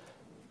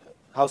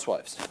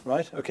 housewives,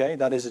 right? Okay,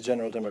 that is a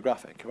general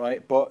demographic,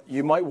 right? But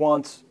you might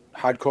want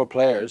hardcore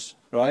players,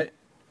 right?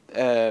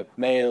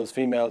 Males,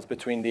 females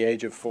between the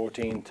age of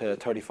 14 to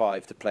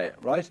 35 to play it,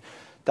 right?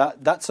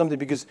 That's something,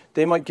 because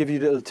they might give you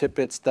little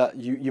tidbits that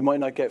you might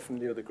not get from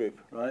the other group,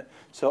 right?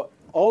 So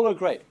all are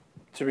great,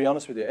 to be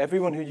honest with you.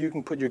 Everyone who you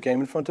can put your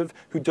game in front of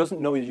who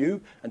doesn't know you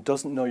and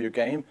doesn't know your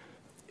game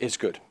is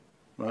good,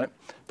 right?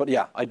 But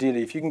yeah,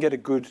 ideally, if you can get a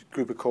good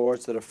group of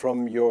cohorts that are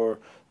from your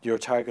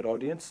target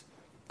audience,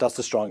 that's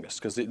the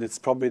strongest, because it's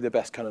probably the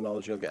best kind of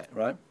knowledge you'll get,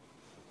 right?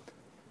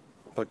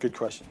 But good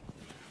question.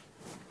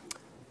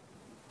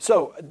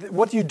 So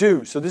what do you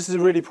do? So this is a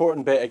really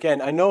important bit.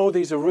 Again, I know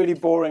these are really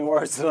boring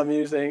words that I'm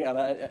using, and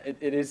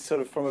it is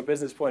sort of from a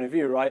business point of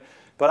view, right?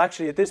 But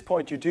actually, at this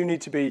point, you do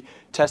need to be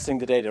testing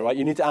the data, right?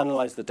 You need to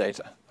analyze the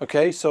data,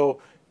 okay?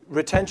 So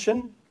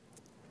retention,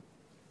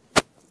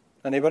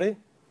 anybody?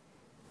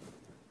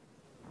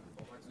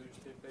 How much do you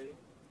stay playing?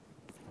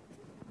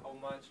 How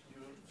much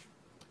you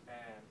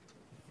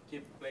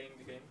keep playing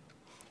the game?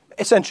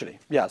 Essentially,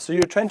 yeah. So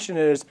your retention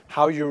is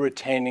how you're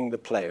retaining the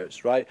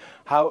players, right?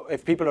 How,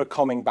 if people are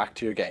coming back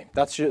to your game.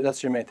 That's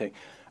your main thing.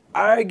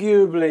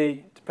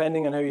 Arguably,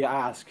 depending on who you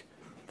ask,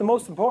 the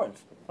most important,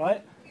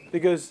 right?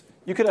 Because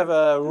you could have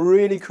a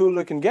really cool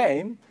looking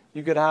game.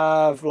 You could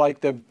have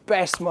like the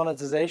best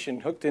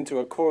monetization hooked into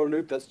a core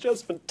loop that's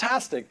just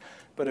fantastic.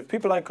 But if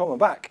people aren't coming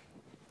back,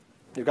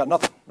 you've got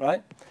nothing,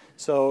 right?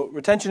 So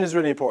retention is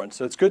really important.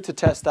 So it's good to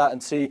test that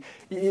and see.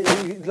 A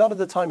lot of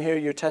the time here,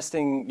 you're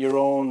testing your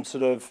own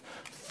sort of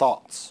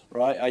thoughts,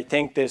 right? I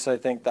think this, I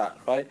think that,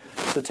 right?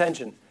 So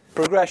retention,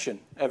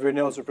 progression. Everyone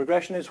knows what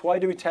progression is. Why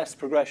do we test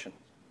progression? To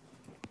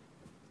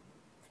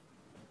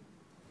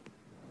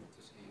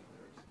see if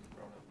there's a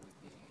problem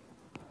with the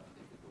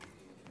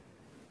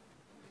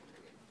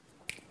difficulty.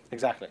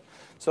 Exactly.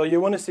 So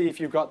you want to see if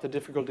you've got the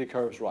difficulty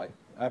curves right.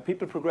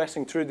 People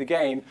progressing through the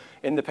game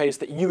in the pace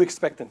that you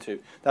expect them to.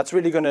 That's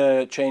really going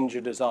to change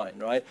your design,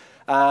 right?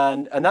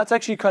 And that's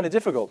actually kind of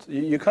difficult.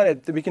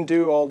 We can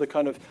do all the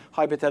kind of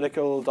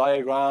hypothetical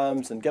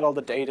diagrams and get all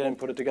the data and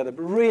put it together.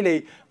 But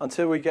really,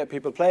 until we get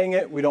people playing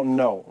it, we don't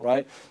know,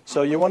 right?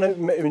 So you want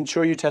to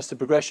ensure you test the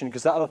progression,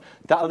 because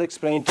that'll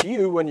explain to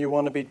you when you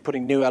want to be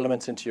putting new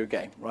elements into your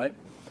game, right?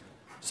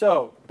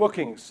 So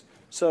bookings.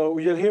 So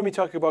you'll hear me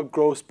talk about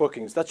gross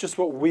bookings. That's just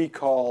what we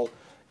call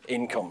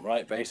income,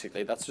 right?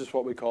 Basically, that's just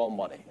what we call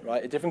money,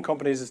 right? At different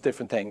companies, it's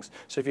different things.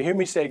 So if you hear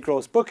me say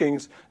gross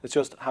bookings, it's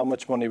just how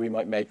much money we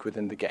might make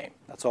within the game.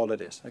 That's all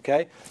it is,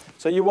 okay?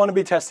 So you want to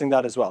be testing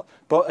that as well.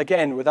 But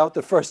again, without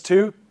the first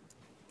two,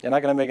 you're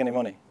not going to make any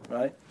money,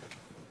 right?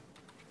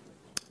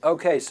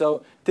 Okay,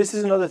 so this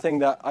is another thing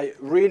that I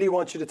really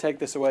want you to take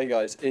this away,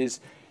 guys,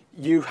 is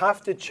you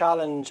have to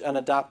challenge and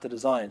adapt the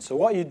design. So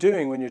what you're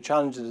doing when you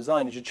challenge the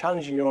design is you're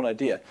challenging your own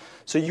idea.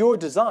 So your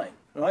design,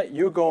 right?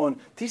 You're going,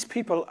 these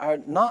people are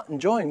not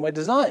enjoying my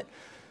design.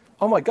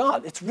 Oh my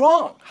God, it's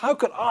wrong. How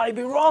could I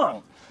be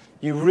wrong?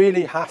 You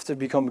really have to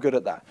become good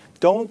at that.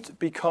 Don't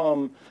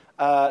become,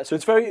 so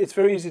it's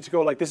very easy to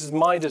go like, this is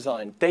my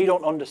design. They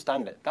don't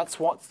understand it.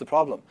 That's what's the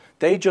problem.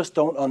 They just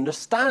don't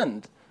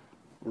understand.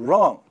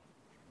 Wrong.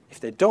 If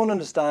they don't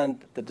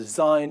understand, the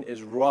design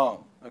is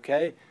wrong,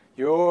 okay?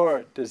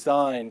 Your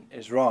design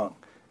is wrong.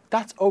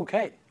 That's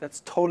okay.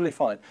 That's totally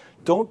fine.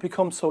 Don't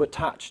become so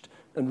attached.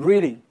 And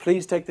really,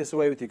 please take this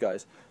away with you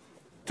guys.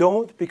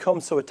 Don't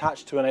become so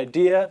attached to an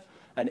idea,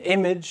 an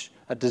image,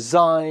 a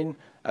design,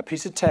 a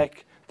piece of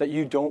tech that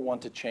you don't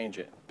want to change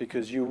it,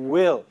 because you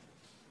will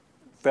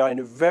find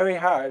it very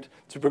hard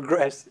to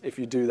progress if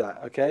you do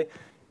that, okay?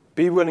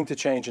 Be willing to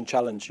change and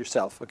challenge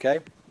yourself, okay?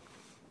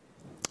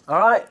 All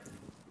right.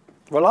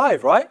 We're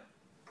live, right?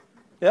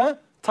 Yeah?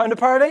 Time to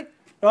party,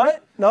 right?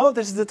 No,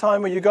 this is the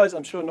time where you guys,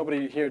 I'm sure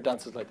nobody here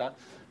dances like that,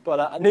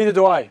 but neither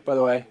do I, by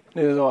the way.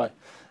 Neither do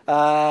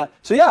I.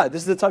 So yeah,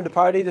 this is the time to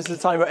party. This is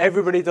the time where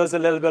everybody does a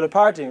little bit of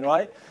partying,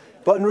 right?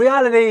 But in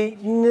reality,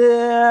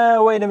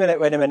 no, wait a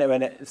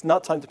minute. It's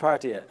not time to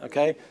party yet,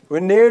 okay? We're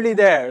nearly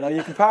there. Now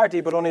you can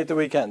party, but only at the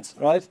weekends,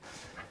 right?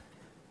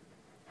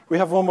 We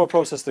have one more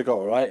process to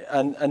go, right?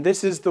 And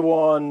this is the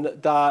one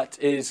that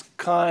is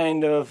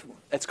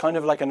it's kind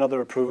of like another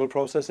approval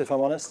process, if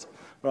I'm honest,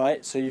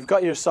 right? So you've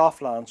got your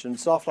soft launch, and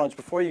soft launch,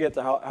 before you get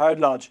the hard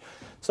launch,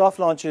 soft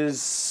launch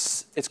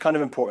it's kind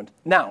of important.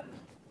 Now,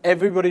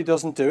 Everybody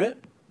doesn't do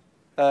it.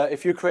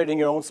 If you're creating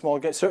your own small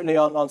game, certainly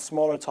on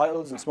smaller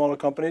titles and smaller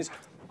companies,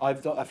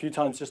 I've done a few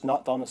times just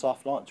not done a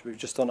soft launch. We've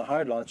just done a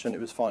hard launch and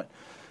it was fine.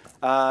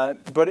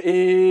 But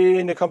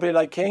in a company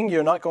like King,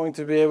 you're not going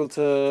to be able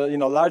to,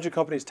 larger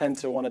companies tend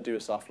to want to do a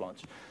soft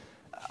launch.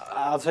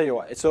 I'll tell you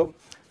what. So,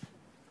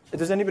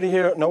 does anybody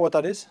here know what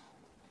that is?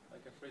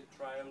 Like a free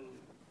trial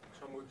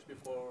some weeks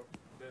before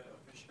the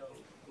official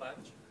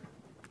launch?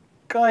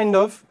 Kind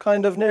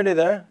of, nearly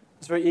there.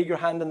 It's a very eager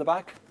hand in the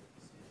back.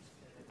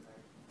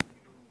 You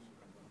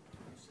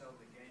sell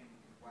the game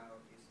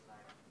while it's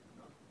like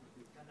not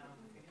kind of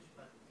finished,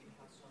 but it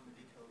has some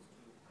details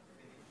to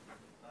finish,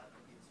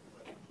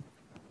 but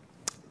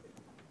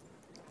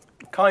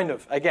it's Kind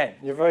of. Again,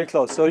 you're very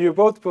close. So you're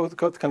both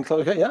can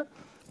close. Okay, yeah.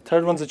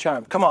 Third one's a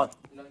charm. Come on.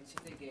 Launching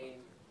the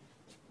game,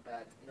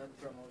 but not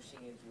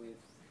promoting it with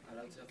a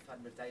lot of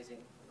advertising,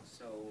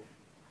 so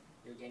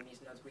your game is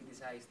not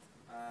criticized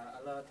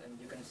a lot, and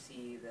you can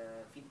see the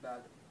feedback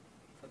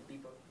from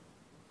people.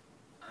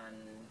 And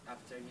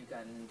after you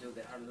can do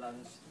the hard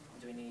launch,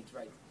 doing it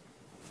right.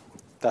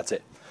 That's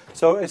it.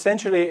 So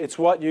essentially, it's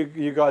what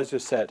you guys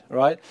just said,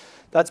 right?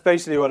 That's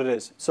basically what it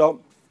is.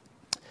 So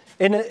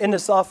in a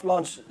soft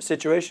launch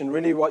situation,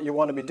 really what you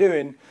want to be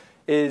doing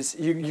is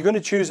you're going to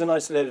choose an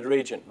isolated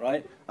region,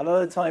 right? A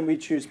lot of the time we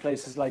choose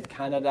places like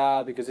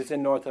Canada because it's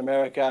in North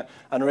America,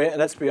 and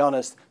let's be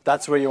honest,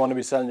 that's where you want to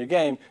be selling your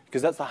game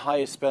because that's the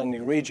highest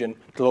spending region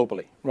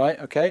globally, right?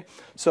 Okay,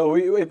 so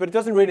but it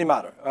doesn't really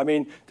matter. I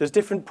mean, there's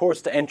different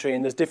ports to entry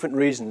and there's different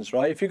reasons,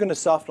 right? If you're going to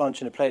soft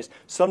launch in a place,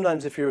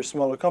 sometimes if you're a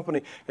smaller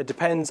company, it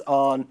depends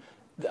on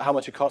how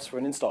much it costs for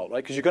an install,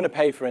 right? Because you're going to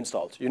pay for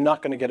installs. You're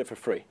not going to get it for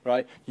free,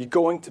 right? You're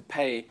going to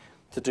pay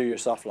to do your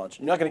soft launch.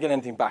 You're not going to get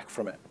anything back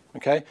from it,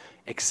 okay?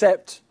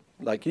 Except,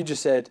 like you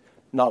just said,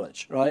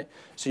 knowledge, right?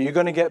 So you're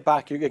going to get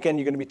back, again,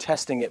 you're going to be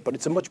testing it, but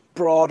it's a much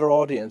broader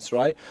audience,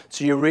 right?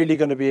 So you're really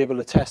going to be able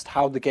to test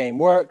how the game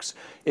works,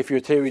 if your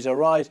theories are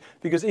right,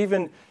 because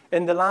even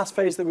in the last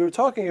phase that we were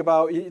talking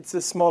about, it's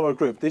a smaller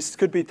group. This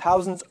could be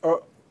thousands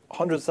or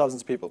hundreds of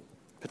thousands of people,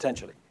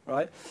 potentially,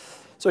 right?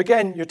 So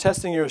again, you're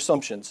testing your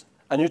assumptions,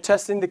 and you're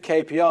testing the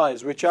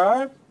KPIs, which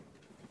are...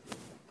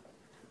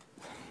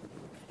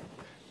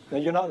 No,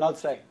 you're not allowed to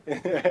say.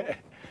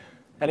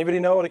 Anybody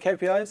know what a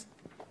KPI is?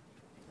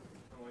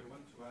 No, I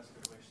want to ask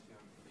a question.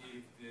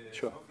 If the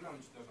Sure. soft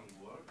launch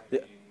doesn't work, I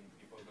Yeah. mean,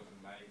 people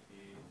doesn't like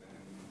it,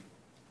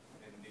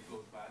 and it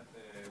goes bad,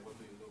 what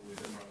do you do with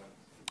the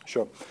product?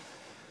 Sure.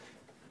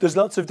 There's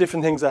lots of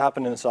different things that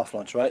happen in a soft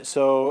launch, right?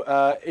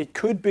 So it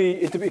could be,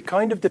 it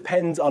kind of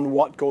depends on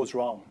what goes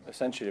wrong,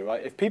 essentially,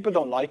 right? If people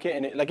don't like it,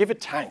 and if it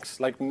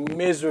tanks, like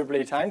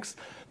miserably tanks,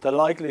 the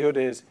likelihood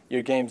is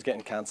your game's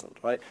getting cancelled,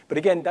 right? But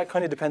again, that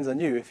kind of depends on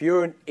you. If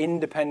you're an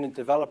independent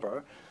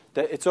developer,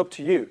 it's up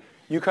to you.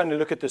 You kind of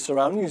look at the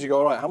surroundings, you go,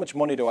 all right, how much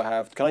money do I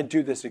have? Can I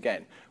do this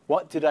again?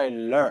 What did I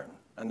learn?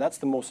 And that's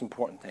the most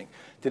important thing.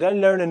 Did I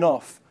learn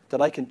enough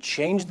that I can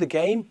change the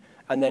game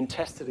and then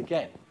test it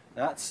again?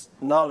 That's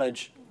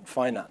knowledge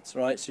finance,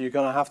 right? So you're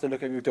going to have to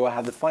look at, do I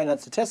have the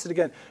finance to test it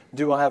again?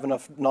 Do I have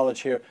enough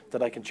knowledge here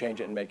that I can change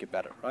it and make it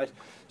better, right?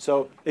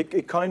 So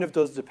it kind of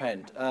does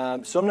depend.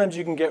 Sometimes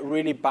you can get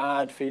really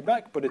bad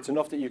feedback, but it's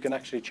enough that you can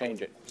actually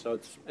change it. So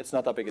it's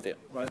not that big a deal,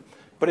 right?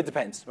 But it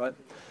depends, right?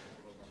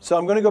 So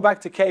I'm going to go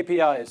back to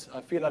KPIs.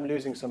 I feel I'm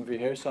losing some of you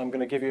here, so I'm going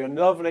to give you a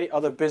lovely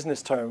other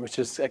business term, which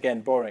is,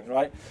 again, boring,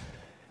 right?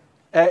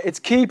 It's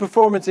key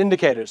performance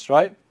indicators,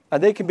 right?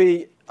 And they can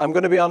be, I'm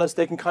going to be honest,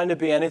 they can kind of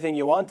be anything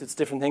you want. It's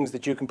different things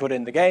that you can put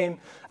in the game.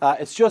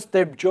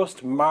 They're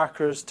just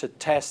markers to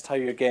test how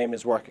your game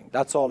is working.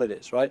 That's all it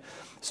is, right?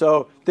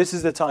 So this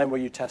is the time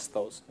where you test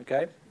those,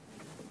 okay?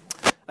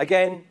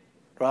 Again,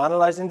 we're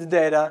analyzing the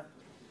data,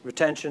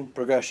 retention,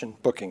 progression,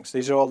 bookings.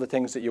 These are all the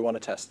things that you want to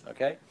test,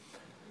 okay?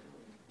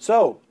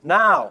 So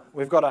now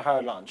we've got a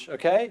hard launch,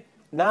 okay?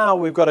 Now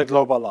we've got a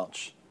global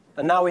launch.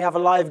 And now we have a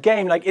live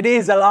game, like it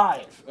is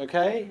alive,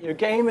 okay? Your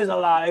game is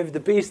alive, the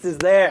beast is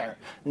there.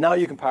 Now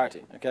you can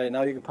party, okay?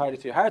 Now you can party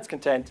to your heart's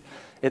content.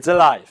 It's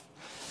alive.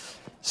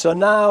 So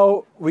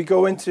now we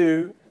go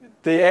into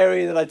the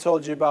area that I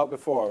told you about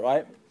before,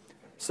 right?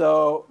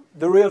 So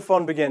the real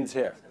fun begins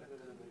here.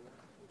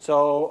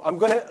 So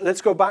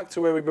let's go back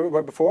to where we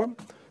were before.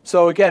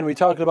 So again, we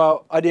talked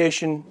about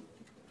ideation,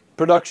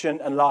 production,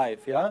 and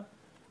live, yeah?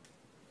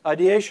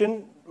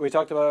 Ideation, we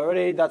talked about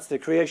already, that's the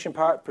creation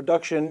part,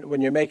 production,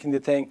 when you're making the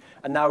thing,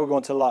 and now we're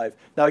going to live.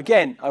 Now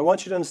again, I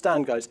want you to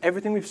understand, guys,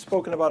 everything we've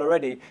spoken about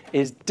already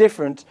is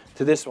different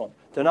to this one.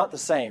 They're not the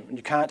same, and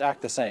you can't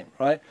act the same,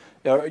 right?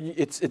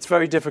 It's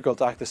very difficult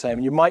to act the same,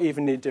 and you might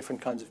even need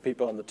different kinds of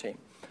people on the team.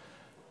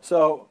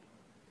 So,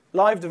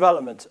 live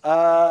development.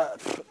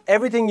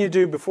 Everything you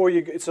do before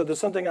you, so there's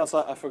something else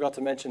I forgot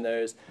to mention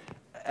there is,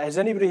 has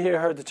anybody here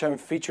heard the term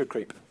feature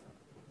creep?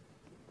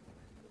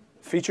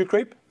 Feature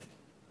creep?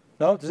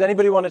 No? Does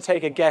anybody want to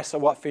take a guess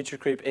at what feature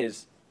creep is?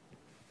 Is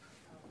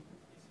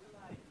it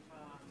like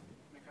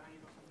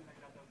mechanic or something like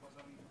that that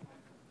wasn't, for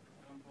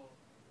example,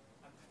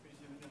 at first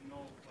you didn't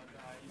know, but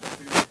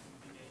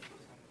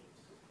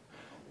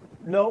you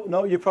No,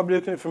 no, you're probably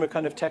looking at it from a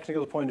kind of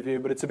technical point of view,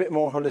 but it's a bit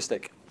more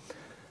holistic.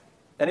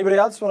 Anybody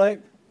else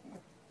want to?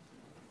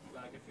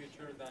 Like a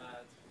feature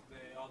that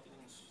the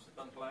audience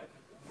don't like?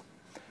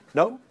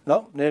 No,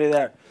 no, nearly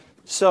there.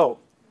 So,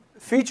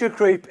 feature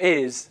creep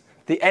is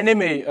the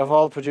enemy of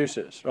all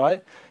producers,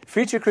 right?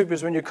 Feature creep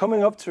is when you're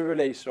coming up to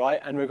release,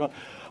 right, and we're going,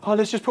 oh,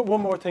 let's just put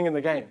one more thing in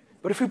the game.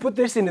 But if we put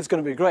this in, it's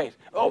going to be great.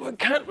 Oh, we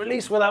can't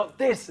release without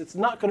this. It's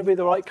not going to be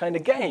the right kind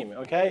of game,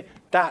 okay?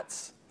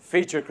 That's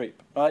feature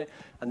creep, right?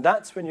 And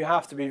that's when you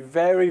have to be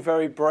very,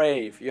 very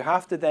brave. You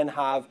have to then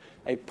have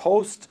a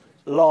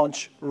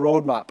post-launch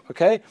roadmap,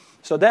 okay?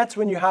 So that's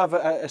when you have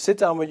a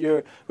sit-down with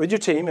your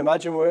team.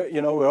 Imagine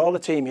we're all a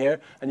team here,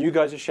 and you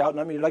guys are shouting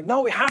at me. You're like,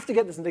 no, we have to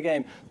get this in the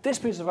game. This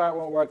piece of art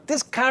won't work.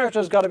 This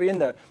character's got to be in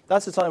there.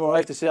 That's the time where I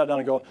have to sit down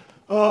and go,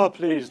 oh,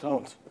 please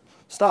don't.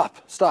 Stop,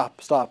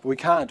 stop, stop. We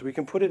can't. We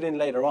can put it in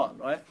later on,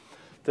 right?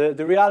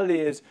 The reality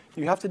is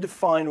you have to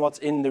define what's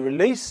in the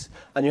release,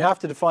 and you have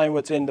to define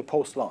what's in the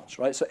post-launch,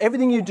 right? So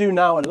everything you do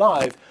now in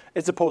live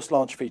is a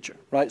post-launch feature,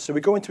 right? So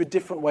we go into a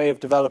different way of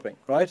developing,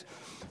 right?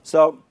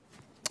 So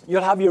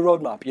you'll have your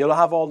roadmap. You'll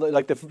have all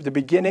the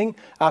beginning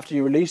after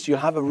you release. You'll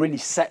have a really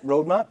set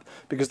roadmap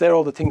because they're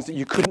all the things that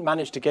you couldn't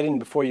manage to get in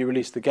before you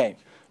release the game,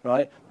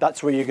 right?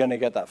 That's where you're going to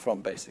get that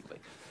from, basically.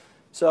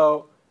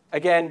 So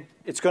again,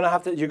 it's going to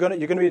have to. You're going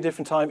to be a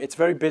different time. It's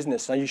very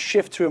business. Now you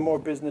shift to a more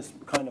business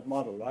kind of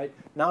model, right?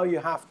 Now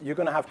you're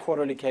going to have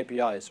quarterly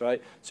KPIs,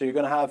 right? So you're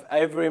going to have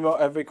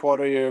every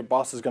quarter your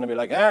boss is going to be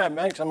like,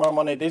 make some more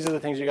money. These are the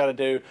things you got to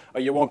do,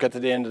 or you won't get to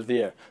the end of the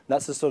year. And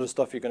that's the sort of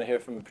stuff you're going to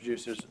hear from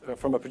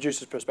a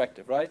producer's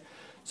perspective, right?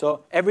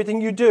 So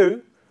everything you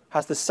do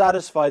has to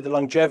satisfy the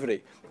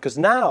longevity, because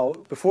now,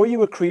 before you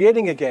were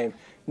creating a game,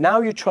 now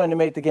you're trying to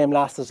make the game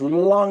last as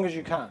long as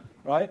you can,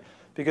 right?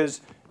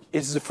 Because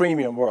it's a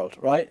freemium world,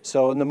 right?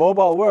 So in the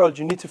mobile world,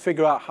 you need to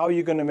figure out how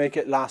you're going to make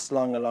it last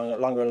longer.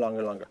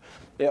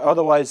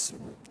 Otherwise,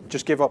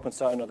 just give up and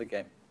start another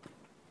game.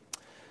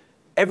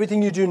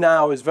 Everything you do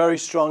now is very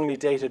strongly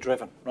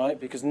data-driven, right?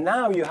 Because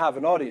now you have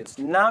an audience.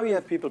 Now you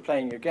have people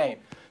playing your game.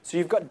 So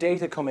you've got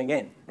data coming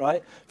in,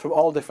 right, from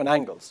all different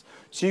angles.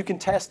 So you can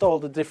test all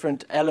the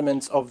different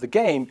elements of the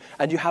game,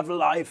 and you have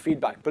live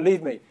feedback.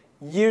 Believe me,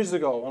 years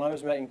ago when I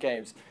was making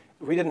games,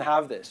 we didn't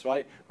have this,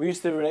 right? We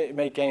used to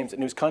make games,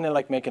 and it was kind of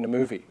like making a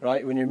movie,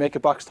 right? When you make a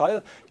box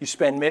title, you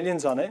spend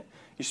millions on it,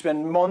 you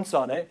spend months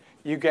on it,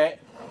 you get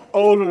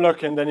older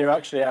looking than you're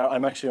actually out.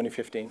 I'm actually only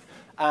 15.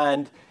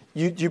 And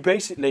you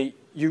basically,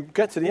 you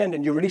get to the end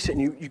and you release it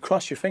and you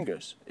cross your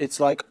fingers. It's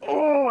like,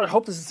 oh, I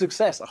hope this is a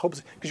success. I hope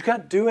because you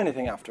can't do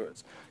anything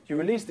afterwards. You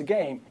release the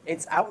game,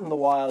 it's out in the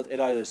wild, it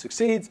either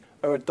succeeds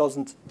or it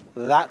doesn't.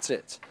 That's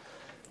it.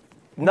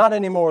 Not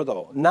anymore,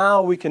 though.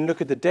 Now we can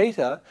look at the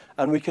data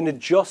and we can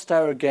adjust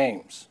our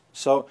games.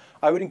 So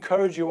I would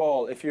encourage you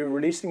all, if you're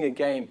releasing a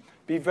game,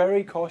 be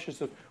very cautious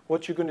of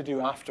what you're going to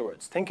do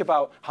afterwards. Think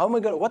about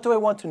what do I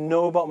want to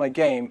know about my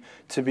game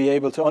to be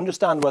able to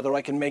understand whether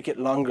I can make it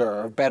longer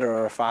or better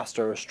or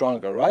faster or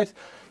stronger, right?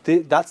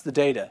 That's the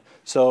data.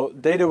 So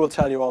data will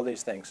tell you all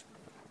these things.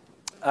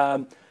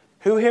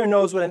 Who here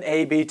knows what an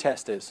A/B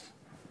test is?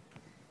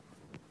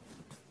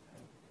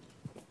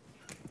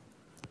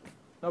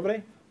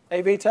 Nobody?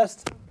 A/B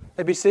test?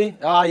 ABC?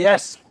 Ah,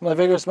 yes, my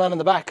vigorous man in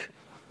the back.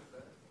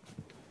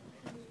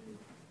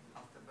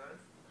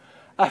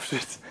 After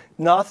birth?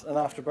 Not an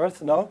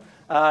afterbirth, no.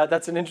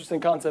 That's an interesting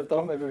concept,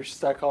 though. Maybe we should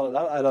start calling it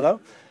that. I don't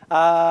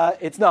know.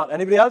 It's not.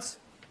 Anybody else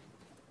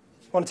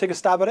want to take a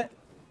stab at it?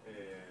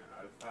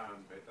 Alpha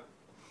and beta.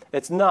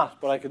 It's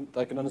not, but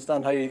I can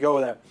understand how you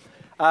go there.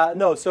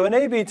 No, so an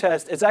A/B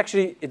test,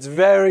 it's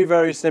very,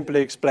 very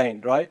simply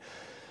explained, right?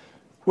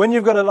 When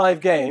you've got a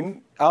live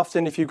game,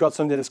 often if you've got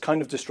something that's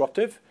kind of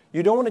disruptive,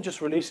 you don't want to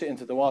just release it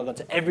into the wild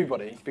onto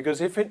everybody,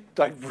 because if it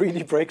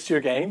really breaks your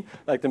game,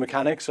 like the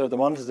mechanics or the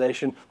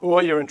monetization,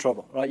 you're in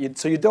trouble, right?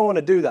 So you don't want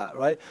to do that,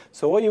 right?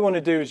 So what you want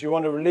to do is you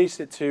want to release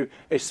it to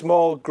a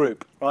small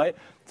group, right?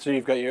 So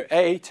you've got your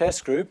A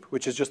test group,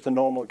 which is just a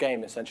normal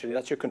game, essentially.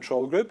 That's your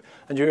control group.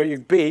 And your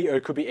B, or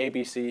it could be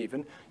ABC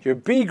even, your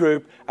B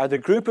group are the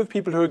group of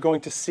people who are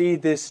going to see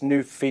this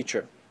new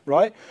feature,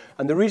 right?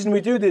 And the reason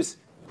we do this,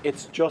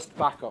 it's just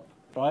backup,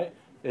 right?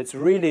 It's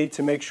really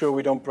to make sure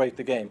we don't break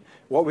the game.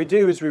 What we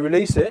do is we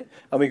release it,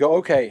 and we go,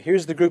 OK,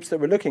 here's the groups that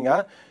we're looking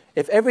at.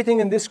 If everything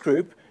in this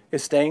group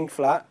is staying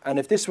flat, and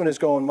if this one is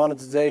going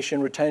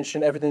monetization,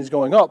 retention, everything's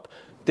going up,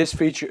 this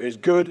feature is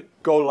good,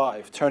 go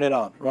live, turn it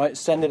on, right?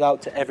 Send it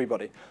out to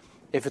everybody.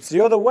 If it's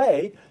the other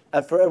way,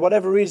 and for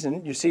whatever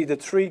reason, you see the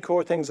three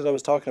core things that I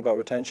was talking about,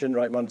 retention,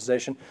 right,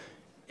 monetization,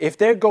 if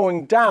they're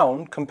going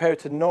down compared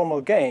to the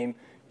normal game,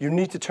 you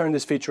need to turn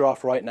this feature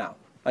off right now.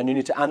 And you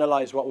need to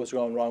analyze what was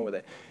going wrong with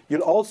it.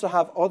 You'll also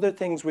have other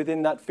things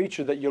within that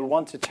feature that you'll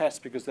want to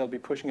test because they'll be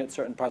pushing at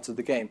certain parts of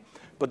the game.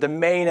 But the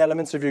main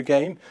elements of your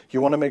game, you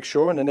want to make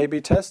sure in an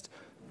A/B test,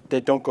 they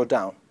don't go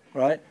down,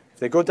 right? If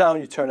they go down,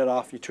 you turn it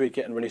off, you tweak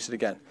it, and release it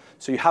again.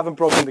 So you haven't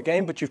broken the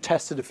game, but you've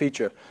tested a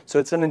feature. So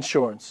it's an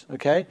insurance,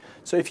 okay?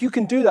 So if you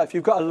can do that, if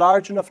you've got a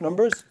large enough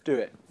numbers, do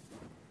it.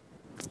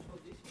 So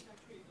this is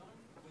actually done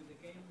with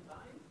the game live?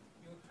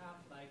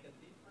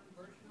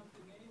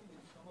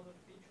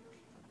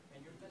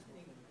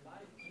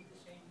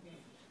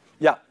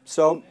 Yeah,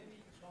 so Maybe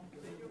some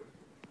player,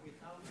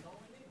 without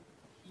knowing it,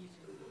 he's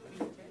in the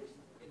field test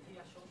and he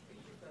has some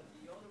features that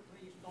the other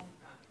players don't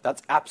have.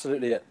 that's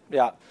absolutely it.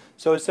 Yeah.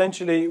 So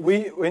essentially,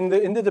 we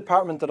in the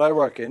department that I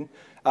work in,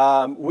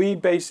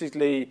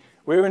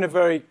 we're in a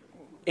very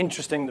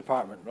interesting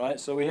department, right?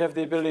 So we have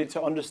the ability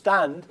to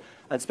understand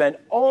and spend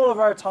all of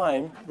our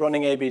time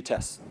running A/B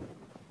tests.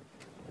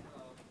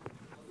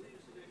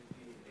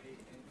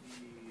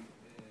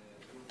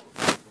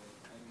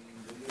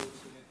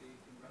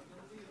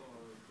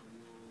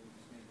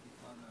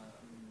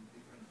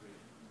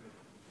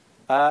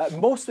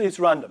 Mostly it's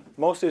random.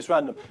 Mostly it's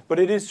random. But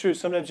it is true.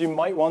 Sometimes you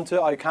might want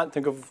to. I can't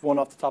think of one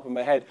off the top of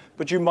my head.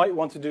 But you might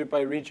want to do it by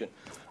region.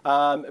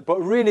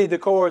 But really, the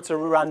cohorts are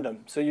random.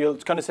 So you'll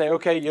kind of say,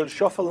 OK, you'll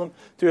shuffle them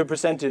to a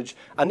percentage.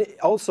 And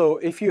also,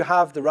 if you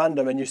have the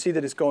random and you see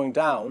that it's going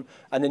down,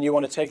 and then you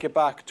want to take it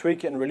back,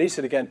 tweak it, and release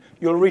it again,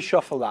 you'll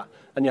reshuffle that,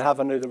 and you'll have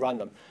another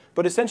random.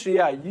 But essentially,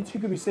 yeah, you two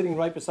could be sitting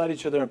right beside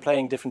each other and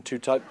playing different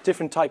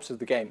types of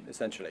the game,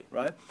 essentially,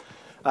 right?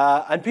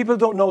 And people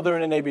don't know they're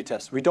in an A/B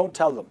test. We don't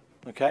tell them.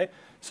 Okay,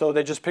 so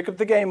they just pick up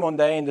the game one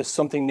day and there's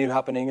something new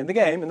happening in the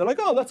game and they're like,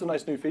 oh, that's a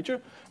nice new feature,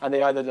 and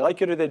they either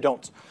like it or they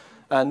don't,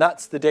 and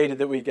that's the data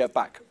that we get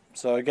back.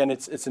 So again,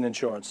 it's an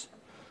insurance.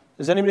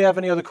 Does anybody have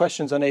any other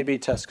questions on A/B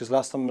tests? Because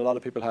last time a lot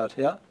of people had.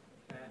 Yeah.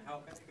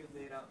 How can you get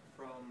data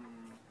from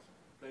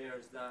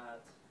players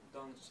that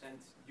don't send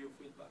you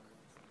feedback?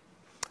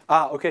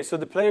 Okay. So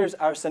the players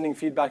are sending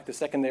feedback the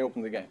second they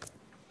open the game.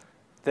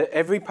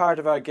 Every part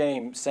of our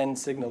game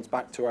sends signals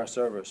back to our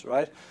servers,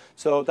 right?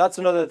 So that's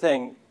another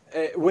thing.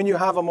 When you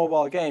have a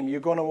mobile game, you're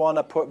going to want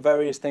to put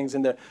various things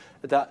in there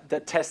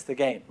that test the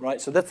game,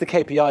 right? So that's the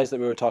KPIs that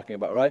we were talking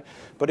about, right?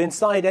 But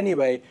inside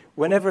anyway,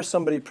 whenever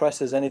somebody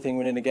presses anything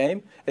within a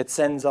game, it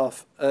sends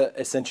off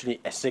essentially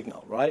a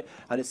signal, right?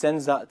 And it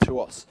sends that to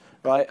us,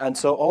 right? And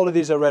so all of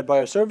these are read by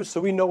our servers,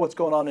 so we know what's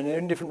going on in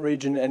any different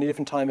region, any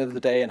different time of the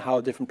day, and how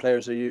different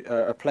players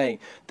are playing.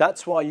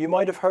 That's why you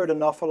might have heard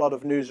an awful lot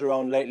of news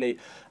around lately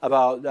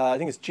about, I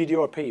think it's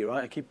GDPR,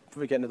 right? I keep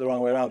getting it the wrong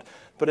way around.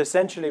 But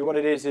essentially what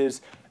it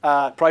is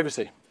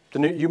privacy.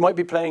 You might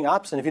be playing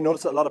apps, and if you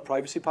notice that a lot of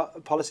privacy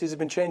policies have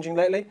been changing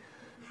lately,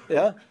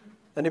 yeah?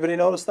 Anybody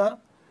notice that?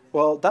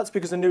 Well, that's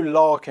because a new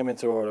law came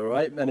into order,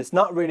 right? And it's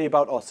not really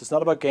about us. It's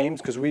not about games,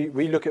 because we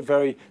look at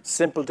very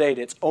simple data.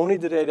 It's only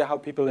the data how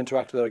people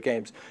interact with our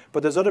games.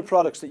 But there's other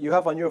products that you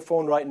have on your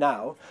phone right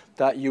now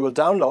that you will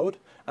download,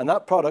 and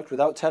that product,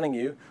 without telling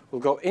you, will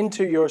go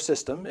into your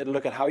system. It'll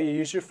look at how you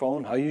use your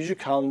phone, how you use your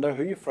calendar,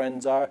 who your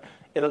friends are.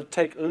 It'll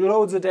take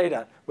loads of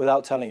data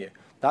without telling you.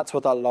 That's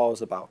what that law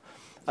is about.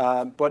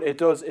 But it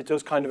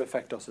does kind of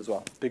affect us as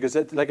well. Because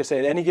like I say,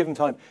 at any given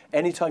time,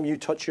 anytime you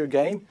touch your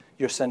game,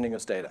 you're sending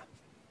us data.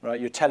 Right?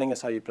 You're telling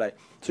us how you play.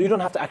 So you don't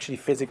have to actually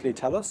physically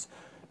tell us.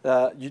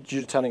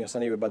 You're telling us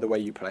anyway by the way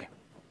you play.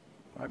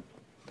 Right?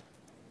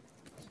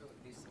 So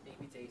this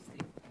A/B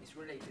testing is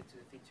related to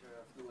the feature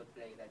of Google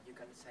Play that you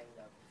can sign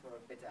up for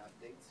beta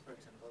updates, for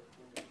example.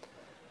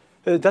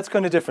 That's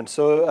kind of different.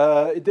 So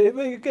I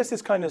guess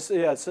it's kind of,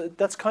 yeah,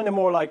 that's kind of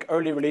more like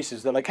early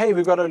releases. They're like, hey,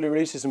 we've got early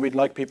releases and we'd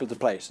like people to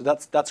play. So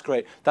that's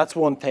great. That's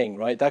one thing,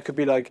 right? That could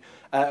be like,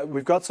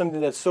 we've got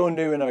something that's so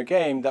new in our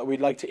game that we'd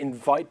like to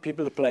invite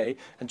people to play.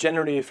 And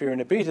generally, if you're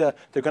in a beta,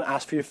 they're going to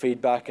ask for your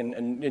feedback.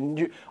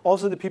 And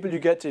also the people you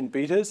get in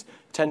betas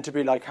tend to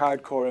be like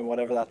hardcore in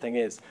whatever that thing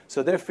is.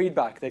 So their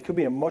feedback, they could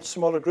be a much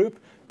smaller group,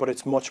 but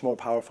it's much more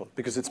powerful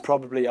because it's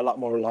probably a lot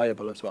more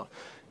reliable as well.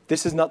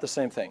 This is not the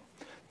same thing.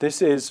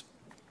 This is,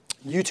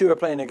 you two are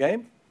playing a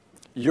game,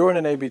 you're in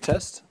an A/B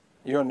test,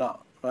 you're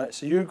not, right?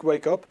 So you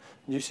wake up,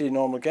 you see a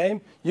normal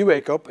game, you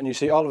wake up and you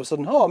see all of a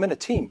sudden, oh, I'm in a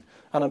team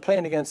and I'm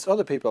playing against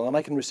other people and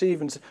I can receive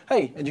and say,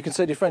 hey, and you can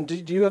say to your friend,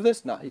 do you have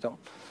this? No, you don't,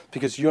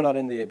 because you're not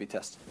in the A/B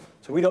test.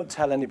 So we don't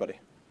tell anybody.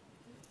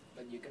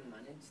 But you can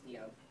manage the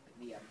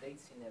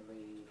updates in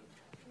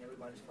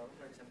everyone's phone,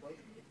 for example?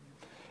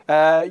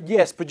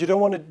 Yes, but you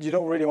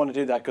don't really want to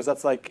do that because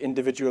that's like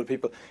individual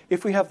people.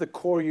 If we have the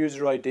core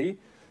user ID,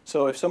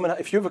 so if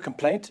you have a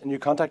complaint and you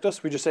contact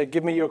us, we just say,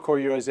 give me your core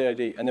user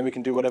ID, and then we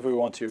can do whatever we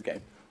want to your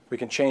game. We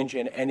can change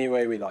it in any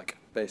way we like,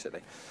 basically.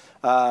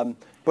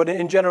 But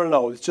in general,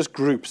 no, it's just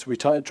groups. We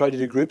try to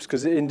do groups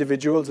because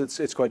individuals,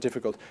 it's quite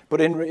difficult. But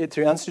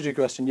to answer your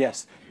question,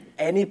 yes,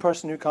 any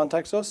person who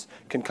contacts us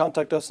can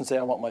contact us and say,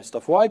 I want my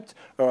stuff wiped,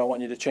 or I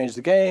want you to change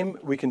the game.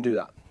 We can do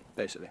that,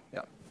 basically,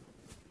 yeah.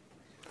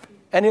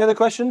 Any other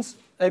questions,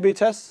 A/B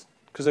tests?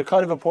 Because they're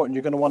kind of important.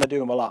 You're going to want to do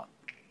them a lot.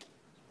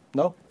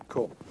 No?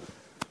 Cool.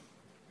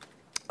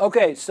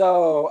 Okay,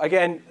 so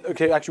again,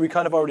 actually we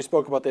kind of already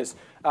spoke about this,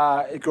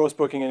 gross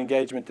booking and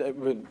engagement.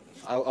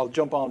 I'll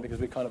jump on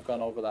because we've kind of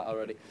gone over that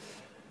already.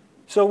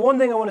 So one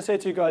thing I want to say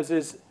to you guys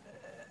is,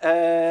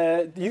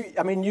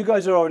 you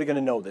guys are already going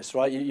to know this,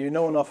 right? You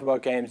know enough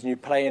about games and you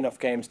play enough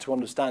games to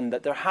understand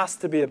that there has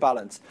to be a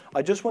balance.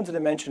 I just wanted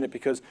to mention it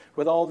because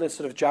with all this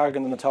sort of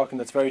jargon and the talking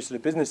that's very sort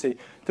of businessy,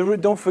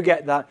 don't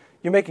forget that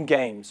you're making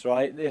games,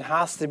 right? It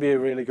has to be a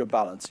really good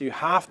balance. You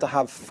have to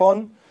have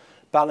fun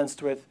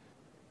balanced with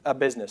a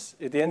business.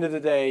 At the end of the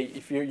day,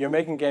 if you're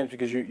making games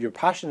because you're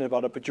passionate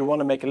about it, but you want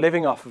to make a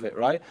living off of it,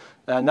 right?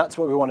 And that's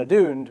what we want to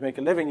do. And to make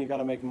a living, you got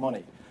to make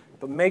money.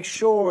 But make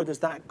sure there's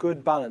that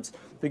good balance.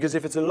 Because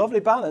if it's a lovely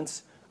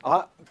balance,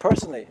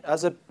 personally,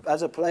 as a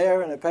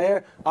player and a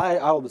payer,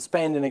 I will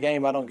spend in a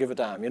game, I don't give a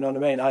damn. You know what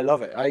I mean? I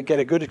love it. I get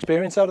a good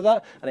experience out of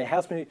that, and it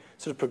helps me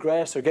sort of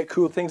progress or get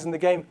cool things in the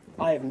game.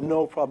 I have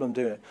no problem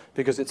doing it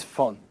because it's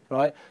fun,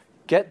 right?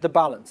 Get the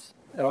balance.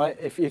 All right.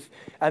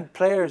 And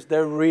players,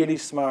 they're really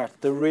smart.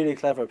 They're really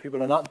clever.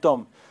 People are not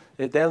dumb.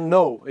 They'll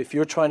know if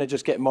you're trying to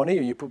just get money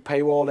or you put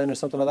paywall in or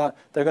something like that.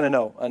 They're going to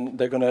know, and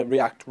they're going to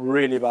react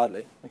really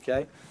badly.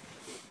 Okay.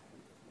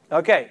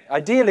 Okay.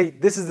 Ideally,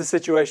 this is the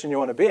situation you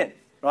want to be in,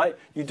 right?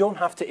 You don't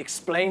have to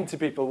explain to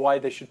people why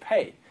they should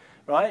pay.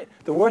 Right?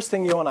 The worst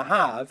thing you want to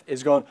have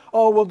is going,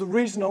 oh, well, the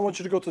reason I want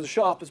you to go to the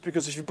shop is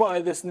because if you buy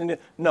this and then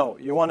no,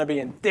 you want to be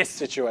in this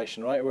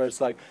situation, right? Where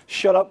it's like,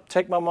 shut up,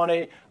 take my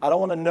money. I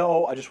don't want to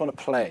know. I just want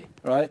to play,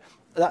 right?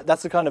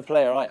 That's the kind of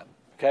player I am,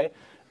 okay?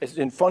 It's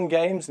in fun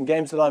games and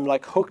games that I'm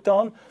like hooked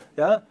on,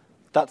 yeah?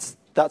 That's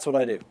what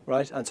I do,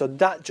 right? And so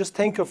just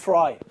think of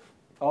Fry.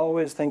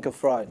 Always think of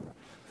Fry.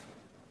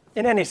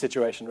 In any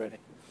situation, really.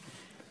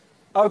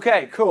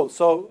 Okay, cool.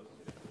 So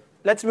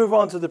let's move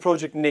on to the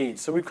project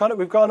needs. So we've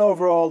gone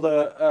over all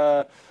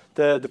the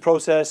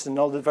process and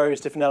all the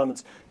various different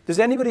elements. Does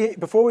anybody,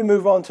 before we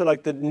move on to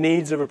like the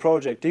needs of a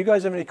project, do you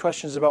guys have any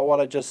questions about what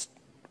I just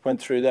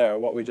went through there, or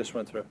what we just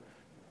went through?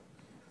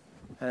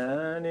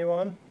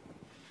 Anyone?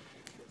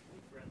 The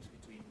difference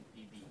between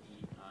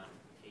PBE and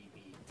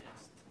A/B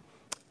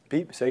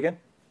test. Say again?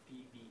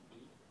 PBE.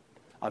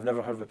 I've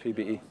never heard of a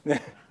PBE.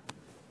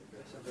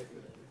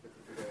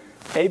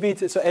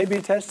 So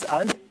A/B tests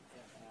and?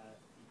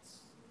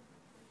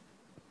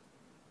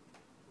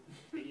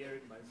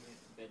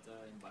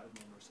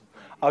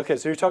 Okay,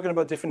 so you're talking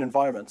about different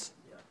environments.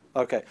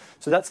 Yeah. Okay,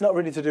 so that's not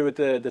really to do with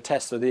the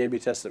tests or the A/B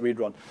tests that we'd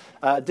run.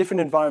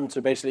 Different environments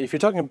are basically, if you're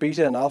talking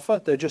beta and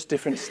alpha, they're just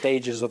different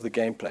stages of the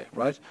gameplay,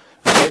 right?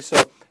 Okay,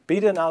 so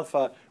beta and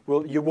alpha,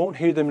 you won't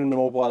hear them in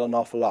mobile an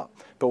awful lot.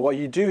 But what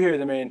you do hear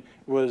them in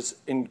was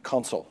in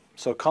console.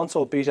 So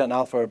console, beta, and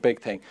alpha are a big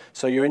thing.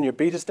 So you're in your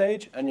beta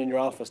stage and you're in your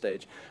alpha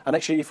stage. And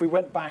actually, if we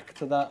went back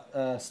to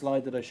that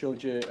slide that I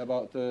showed you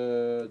about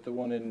the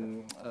one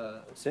in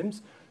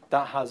Sims,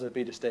 that has a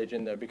beta stage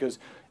in there because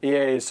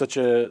EA is such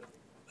a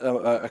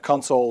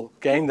console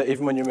game that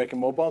even when you're making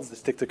mobiles, they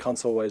stick to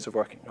console ways of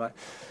working, right?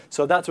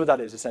 So that's what that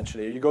is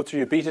essentially. You go through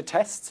your beta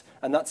tests,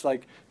 and that's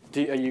like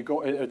the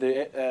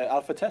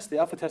alpha test. The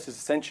alpha test is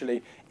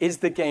essentially, is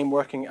the game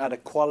working at a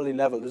quality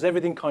level? Does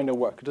everything kind of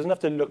work? It doesn't have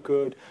to look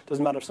good. It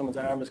doesn't matter if someone's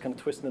arm is kind of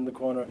twisting in the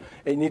corner.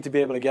 You need to be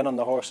able to get on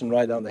the horse and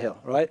ride down the hill,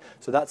 right?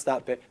 So that's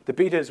that bit. The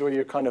beta is where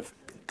you're kind of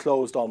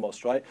closed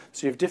almost, right?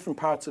 So you have different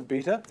parts of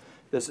beta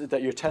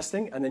that you're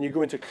testing, and then you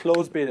go into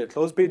closed beta.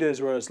 Closed beta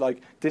is where it's like,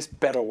 this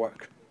better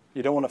work.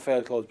 You don't want to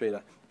fail closed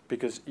beta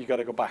because you got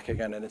to go back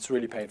again, and it's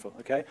really painful,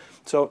 okay?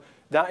 So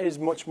that is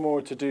much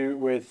more to do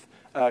with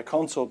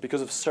console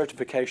because of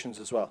certifications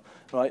as well,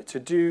 right?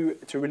 To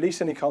release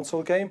any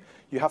console game,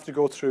 you have to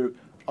go through,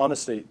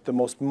 honestly, the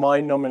most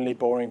mind-numbingly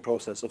boring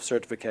process of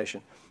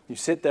certification. You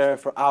sit there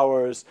for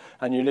hours,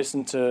 and you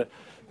listen to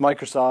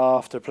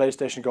Microsoft or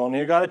PlayStation going,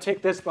 you got to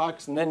tick this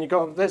box, and then you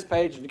go to this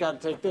page, and you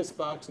got to tick this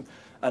box.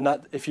 And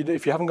that, if you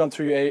haven't gone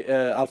through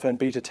alpha and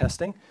beta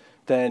testing,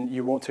 then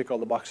you won't tick all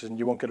the boxes and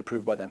you won't get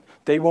approved by them.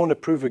 They won't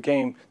approve a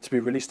game to be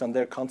released on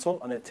their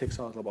console, and it ticks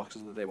all the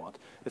boxes that they want.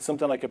 It's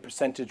something like a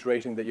percentage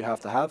rating that you have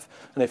to have.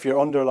 And if you're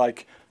under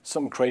like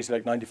something crazy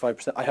like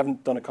 95%, I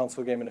haven't done a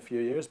console game in a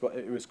few years, but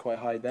it was quite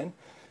high then.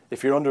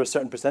 If you're under a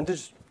certain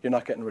percentage, you're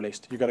not getting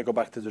released. You've got to go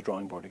back to the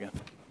drawing board again.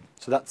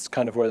 So that's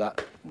kind of where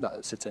that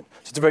sits in.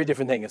 So it's a very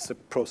different thing. It's the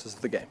process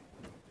of the game.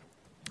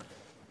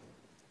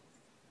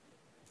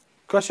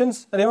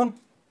 Questions? Anyone?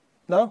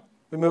 No?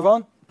 We move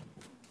on?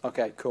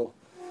 Okay, cool.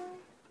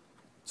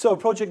 So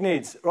project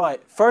needs.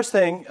 Right, first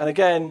thing, and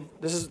again,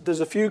 there's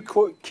a few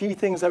key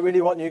things I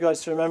really want you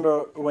guys to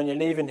remember when you're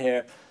leaving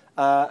here.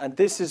 And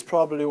this is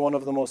probably one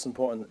of the most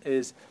important,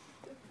 is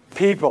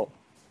people.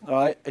 All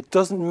right? It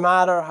doesn't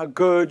matter how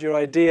good your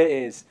idea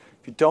is.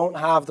 If you don't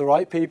have the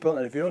right people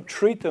and if you don't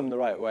treat them the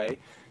right way,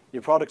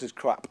 your product is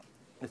crap.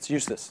 It's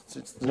useless.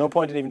 There's no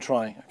point in even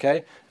trying,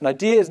 okay? An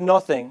idea is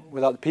nothing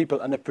without the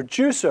people, and a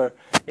producer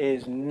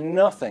is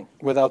nothing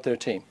without their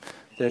team.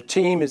 Their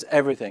team is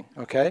everything,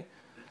 okay?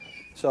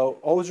 So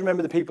always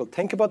remember the people.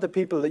 Think about the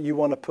people that you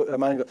want to put a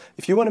manual.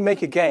 If you want to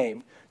make a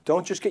game,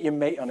 don't just get your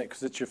mate on it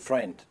because it's your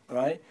friend,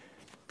 right?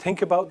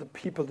 Think about the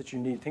people that you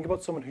need. Think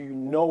about someone who you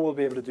know will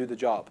be able to do the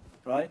job,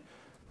 right?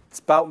 It's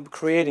about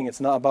creating.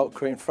 It's not about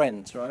creating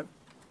friends, right?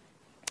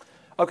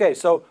 Okay,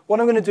 so what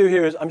I'm going to do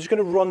here is I'm just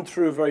going to run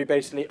through very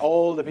basically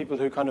all the people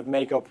who kind of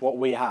make up what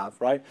we have,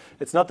 right?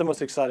 It's not the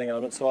most exciting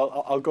element, so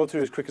I'll go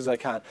through as quick as I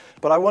can.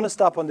 But I want to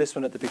stop on this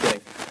one at the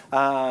beginning.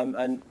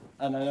 And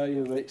I know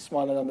you'll be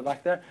smiling on the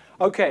back there.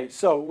 Okay,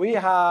 so we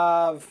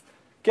have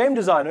game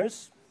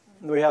designers.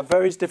 We have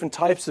various different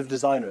types of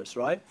designers,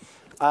 right?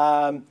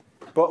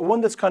 But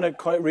one that's kind of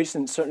quite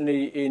recent,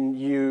 certainly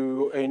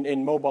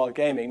in mobile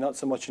gaming, not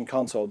so much in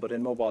console, but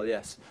in mobile,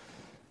 yes,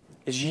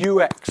 is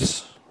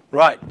UX.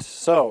 Right,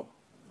 so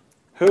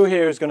who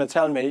here is going to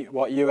tell me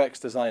what UX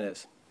design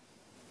is?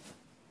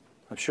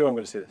 I'm sure I'm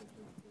going to see this.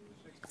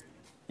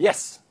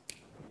 Yes.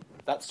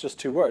 That's just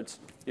 2 words.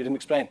 You didn't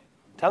explain.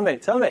 Tell me.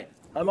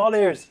 I'm all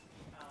ears.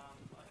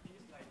 I think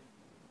it's like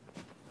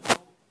how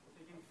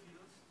the game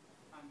feels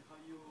and how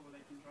you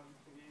like interact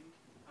with the game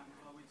and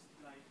how it's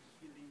like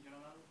feeling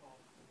general of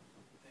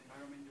the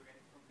environment you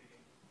get from the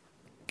game.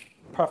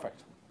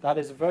 Perfect. That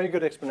is a very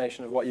good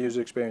explanation of what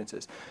user experience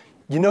is.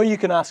 You know, you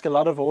can ask a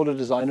lot of older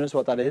designers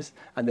what that is,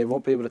 and they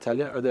won't be able to tell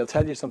you, or they'll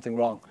tell you something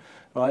wrong,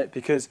 right?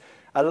 Because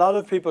a lot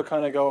of people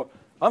kind of go,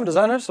 I'm a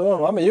designer,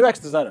 so I'm a UX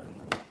designer.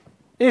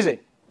 Easy.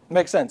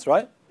 Makes sense,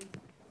 right?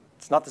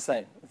 It's not the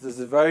same. This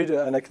is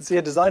and I can see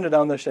a designer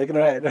down there shaking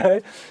her head,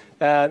 right?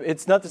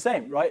 It's not the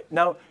same, right?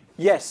 Now,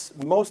 yes,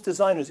 most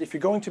designers, if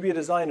you're going to be a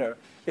designer,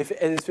 if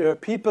there are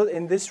people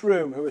in this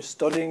room who are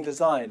studying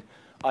design,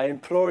 I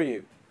implore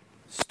you,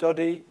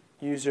 study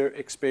user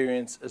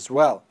experience as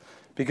well,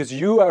 because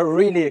you are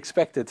really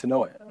expected to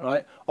know it,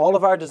 right? All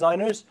of our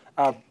designers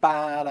are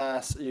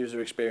badass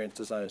user experience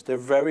designers. They're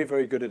very,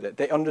 very good at it.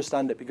 They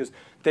understand it because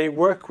they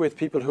work with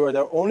people who are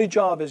their only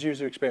job is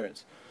user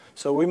experience.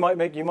 So you might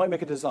make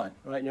a design,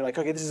 right? And you're like,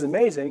 okay, this is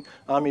amazing.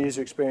 I'm a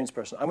user experience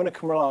person. I'm going to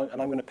come along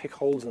and I'm going to pick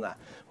holes in that.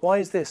 Why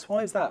is this?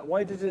 Why is that?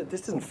 Why did it? This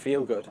doesn't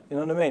feel good. You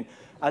know what I mean?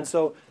 And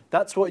so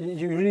that's what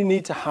you really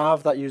need to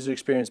have, that user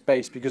experience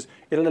base, because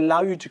it'll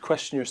allow you to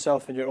question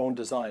yourself in your own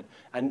design.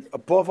 And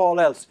above all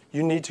else,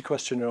 you need to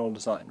question your own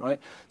design, right?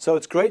 So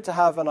it's great to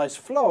have a nice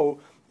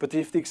flow, but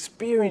if the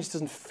experience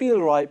doesn't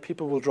feel right,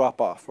 people will drop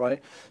off,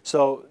 right?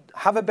 So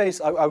have a base.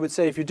 I would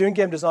say if you're doing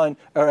game design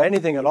or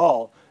anything at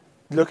all,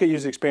 look at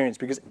user experience,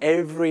 because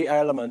every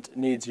element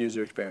needs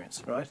user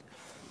experience, right?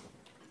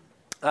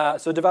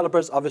 So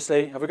developers,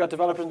 obviously. Have we got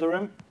developers in the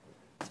room?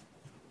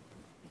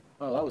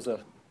 Oh, that was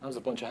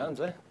a bunch of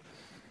hands, eh?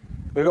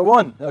 We've got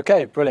one.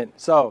 OK, brilliant.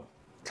 So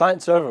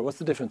client server, what's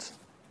the difference?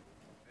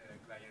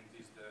 Client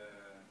is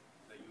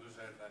the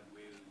user that will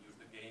use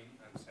the game,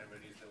 and server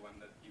is the one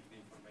that gives the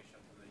information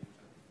to the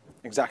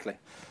user. Exactly.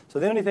 So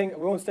the only thing,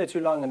 we won't stay too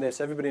long on this.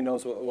 Everybody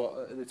knows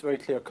what it's very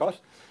clear cut.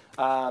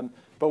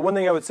 But one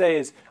thing I would say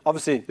is,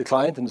 obviously, the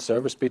client and the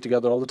server speak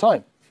together all the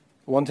time.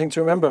 One thing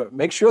to remember,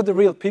 make sure the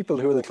real people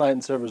who are the client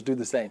and servers do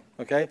the same,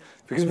 okay?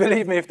 Because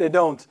believe me, if they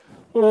don't,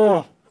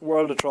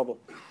 world of trouble,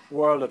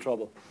 world of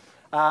trouble.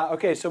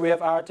 Okay, so we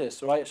have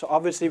artists, right? So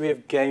obviously we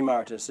have game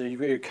artists. So you've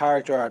got your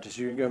character artists,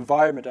 you've got your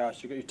environment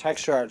artists, you've got your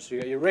texture artists,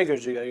 you've got your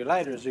riggers, you've got your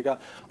lighters, you've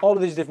got all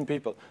of these different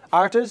people.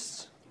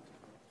 Artists,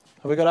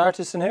 have we got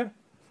artists in here?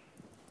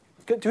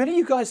 Do any of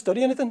you guys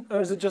study anything?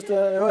 Or is it just,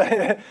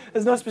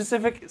 there's no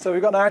specific, so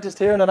we've got an artist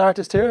here and an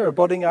artist here, or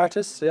budding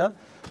artists, yeah?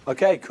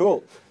 Okay,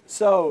 cool.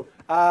 So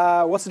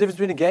what's the difference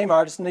between a game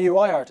artist and a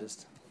UI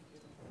artist?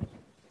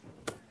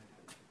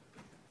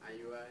 A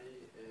UI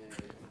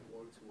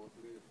works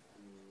mostly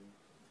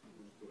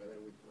together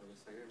with a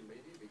designer,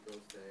 maybe,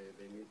 because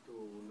they need to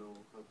know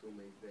how to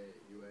make the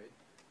UI.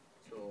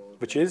 So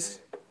which is?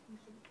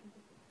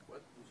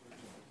 What?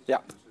 Yeah.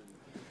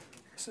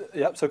 So,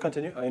 yeah, so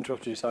continue. I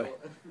interrupted you, sorry.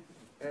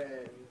 The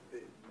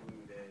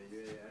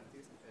UI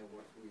artist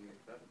works with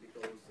that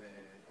because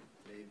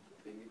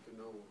they need to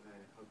know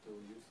how to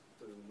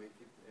make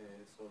it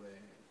so the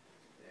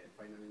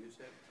final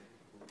user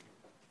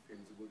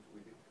feels good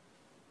with it.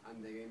 And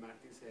the game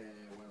artist,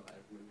 well,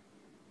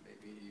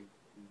 maybe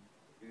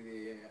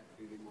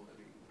 3D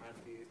modeling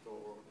artist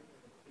or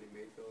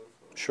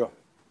animators. Sure.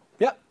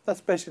 Yeah,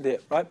 that's basically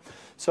it, right?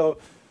 So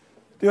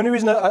the only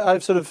reason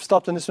I've sort of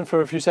stopped on this one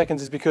for a few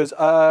seconds is because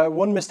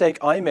one mistake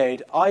I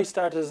made, I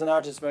started as an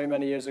artist very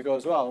many years ago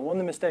as well, and one of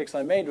the mistakes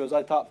I made was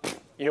I thought,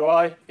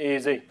 UI,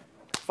 easy.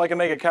 If I can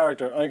make a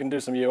character, I can do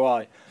some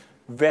UI.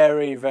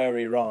 Very,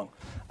 very wrong.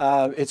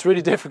 It's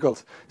really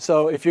difficult.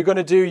 So if you're going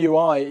to do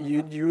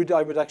UI,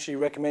 I would actually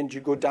recommend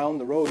you go down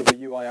the road of a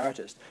UI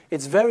artist.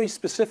 It's very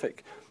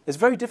specific. It's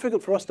very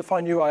difficult for us to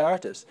find UI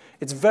artists.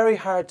 It's very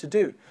hard to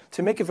do.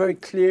 To make a very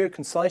clear,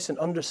 concise, and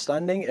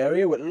understanding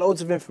area with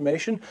loads of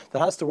information that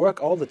has to work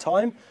all the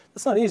time,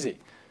 that's not easy.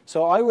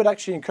 So I would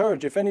actually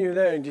encourage, if any of you are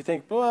there and you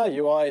think, well,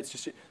 UI,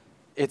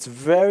 it's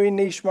very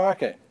niche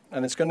market,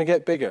 and it's going to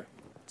get bigger.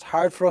 It's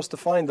hard for us to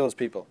find those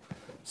people.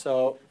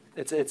 So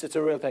it's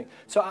a real thing.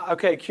 So,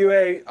 okay,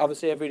 QA,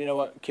 obviously everybody know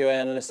what QA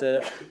analysts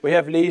are. We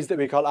have leads that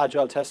we call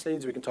agile test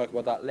leads. We can talk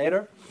about that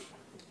later.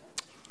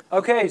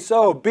 Okay,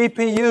 so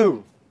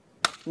BPU.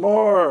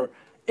 More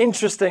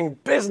interesting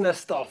business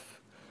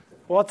stuff.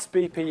 What's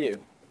BPU?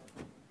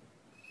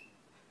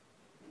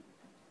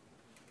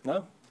 No? Do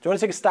you want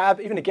to take a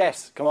stab? Even a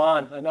guess. Come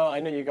on. I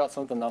know you got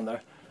something down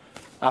there.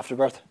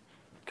 Afterbirth.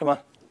 Come on.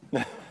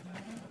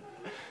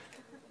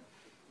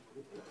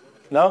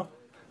 No?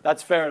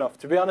 That's fair enough.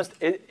 To be honest,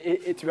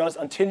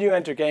 until you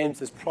enter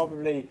games,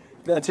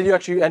 until you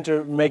actually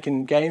enter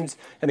making games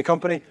in a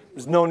company,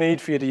 there's no need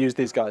for you to use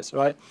these guys,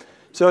 right?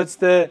 So it's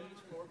the,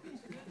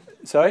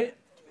 sorry?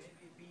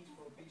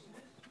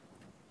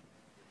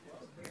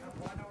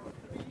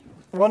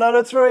 1 out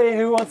of 3.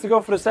 Who wants to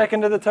go for the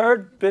second or the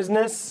third?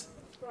 Business?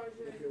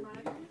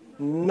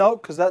 No,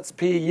 because that's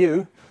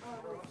PU.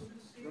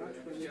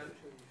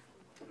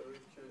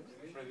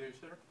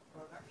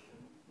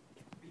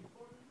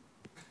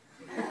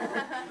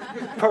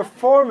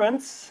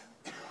 Performance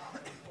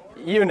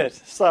unit.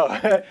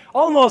 So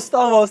almost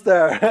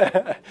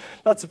there.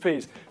 Lots of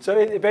P's.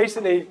 So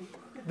basically,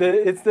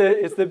 it's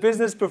the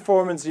business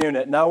performance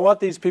unit. Now, what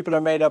these people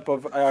are made up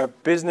of are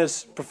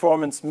business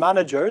performance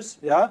managers.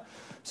 Yeah.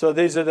 So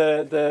these are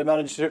the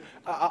managers.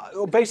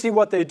 Basically,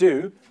 what they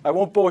do. I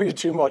won't bore you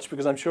too much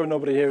because I'm sure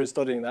nobody here is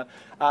studying that.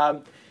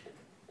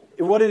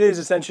 What it is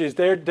essentially is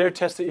they're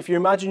testing. If you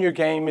imagine your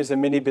game is a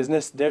mini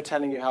business, they're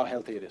telling you how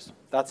healthy it is.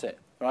 That's it.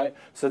 Right?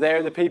 So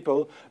they're the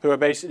people who are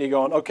basically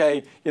going,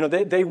 okay, you know,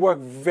 they work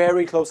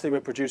very closely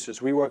with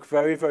producers. We work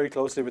very, very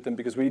closely with them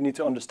because we need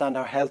to understand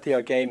how healthy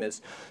our game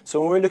is. So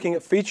when we're looking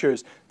at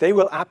features, they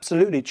will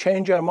absolutely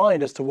change our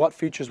mind as to what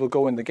features will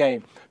go in the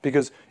game.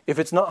 Because if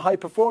it's not high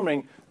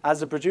performing,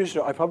 as a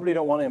producer, I probably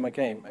don't want it in my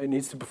game. It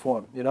needs to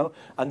perform, you know?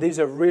 And these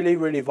are really,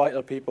 really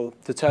vital people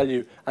to tell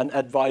you and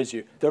advise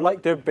you.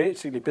 They're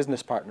basically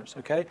business partners,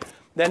 okay?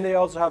 Then they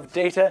also have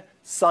data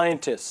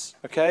scientists,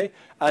 okay?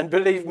 And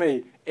believe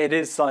me, it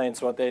is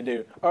science what they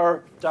do.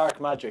 Or dark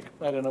magic,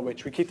 I don't know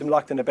which. We keep them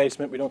locked in the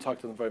basement. We don't talk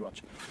to them very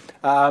much.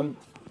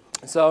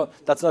 So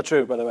that's not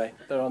true, by the way.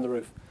 They're on the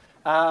roof.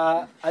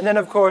 And then,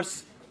 of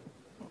course,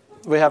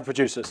 we have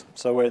producers.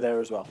 So we're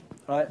there as well,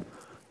 right?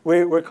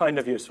 We're kind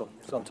of useful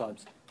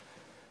sometimes.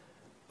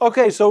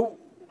 Okay, so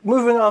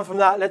moving on from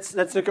that, let's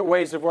look at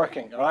ways of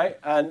working, all right?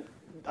 And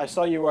I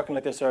saw you working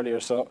like this earlier,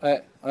 so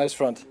nice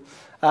front.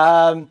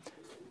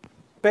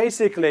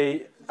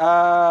 Basically,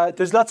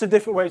 there's lots of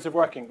different ways of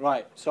working,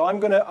 right? So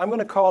I'm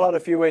gonna call out a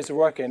few ways of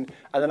working,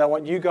 and then I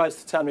want you guys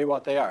to tell me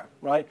what they are,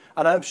 right?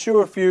 And I'm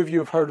sure a few of you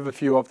have heard of a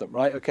few of them,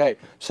 right? Okay.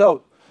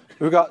 So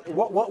we've got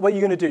what are you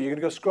gonna do? You're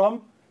gonna go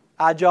Scrum,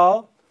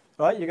 Agile,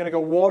 right? You're gonna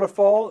go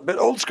Waterfall, a bit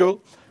old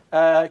school,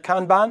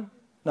 Kanban.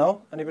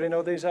 No? Anybody know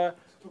what these are?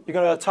 You're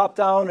gonna go top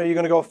down, or you're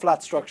gonna go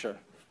flat structure.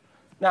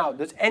 Now,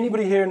 does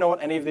anybody here know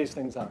what any of these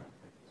things are?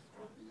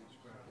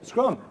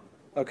 Scrum.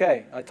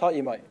 Okay, I thought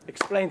you might.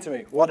 Explain to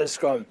me, what is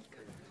Scrum?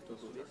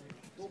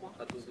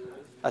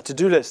 A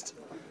to-do list.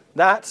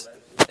 That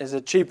is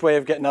a cheap way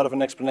of getting out of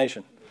an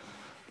explanation.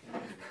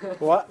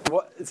 What?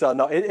 So,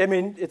 no, I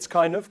mean, it's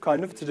kind of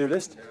to-do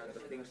list. The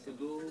things to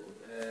do,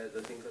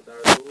 the things that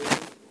are doing,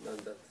 and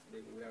that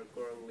we are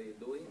currently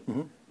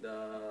doing,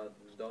 the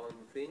done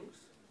things,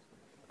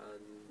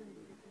 and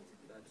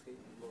that's it,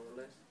 more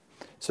or less.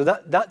 So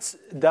that's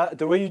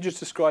the way you just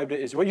described it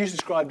is what you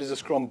described as a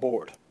Scrum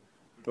board,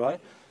 right?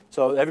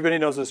 So everybody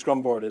knows what a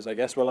Scrum board is, I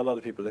guess. Well, a lot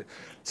of people do.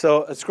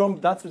 So a Scrum,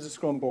 that's what a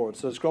Scrum board.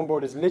 So a Scrum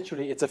board is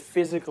literally, it's a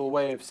physical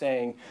way of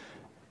saying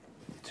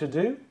to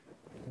do,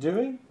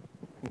 doing,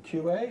 in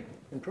QA,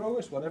 in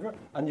progress, whatever.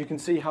 And you can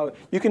see how,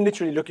 you can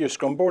literally look at your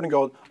Scrum board and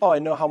go, oh, I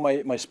know how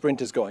my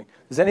sprint is going.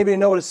 Does anybody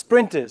know what a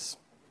sprint is?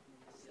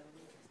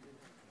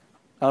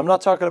 And I'm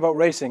not talking about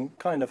racing,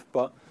 kind of,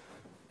 but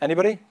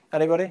anybody?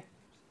 Anybody?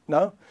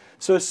 No?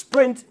 So a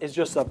sprint is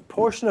just a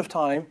portion of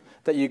time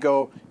that you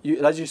go,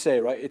 as you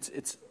say, right,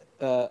 it's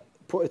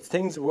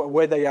things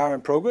where they are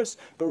in progress,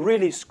 but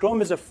really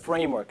Scrum is a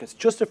framework. It's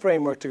just a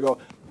framework to go,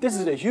 this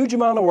is a huge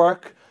amount of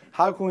work,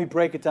 how can we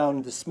break it down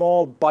into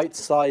small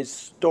bite-sized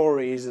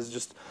stories is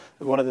just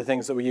one of the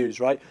things that we use,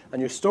 right? And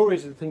your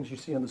stories are the things you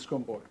see on the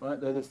Scrum board, right?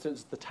 They're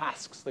the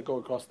tasks that go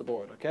across the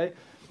board, okay?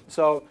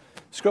 So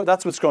Scrum,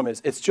 that's what Scrum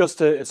is. It's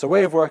just it's a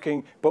way of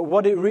working, but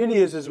what it really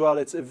is as well,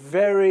 it's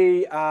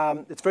very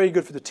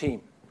good for the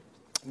team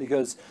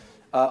because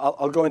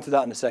I'll go into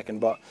that in a second,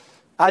 but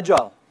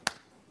Agile.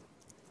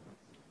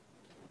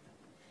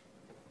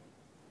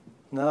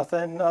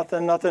 Nothing.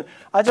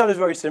 Agile is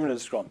very similar to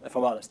Scrum, if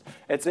I'm honest.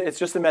 It's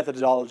just a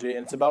methodology,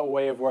 and it's about a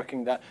way of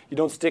working that you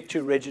don't stick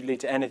too rigidly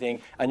to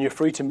anything, and you're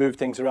free to move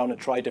things around and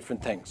try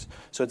different things.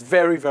 So it's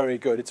very, very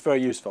good. It's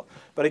very useful.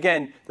 But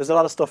again, there's a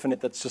lot of stuff in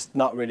it that's just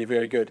not really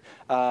very good.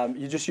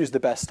 You just use the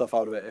best stuff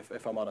out of it,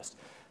 if I'm honest.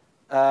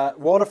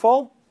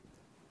 Waterfall.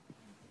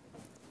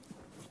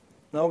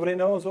 Nobody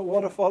knows what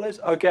waterfall is?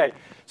 Okay,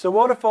 so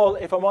waterfall,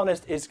 if I'm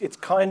honest, it's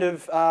kind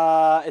of,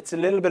 it's a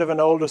little bit of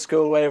an older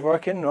school way of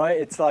working, right?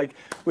 It's like,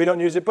 we don't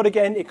use it, but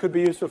again, it could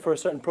be useful for a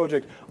certain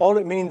project. All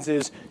it means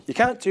is, you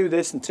can't do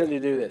this until you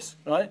do this,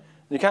 right?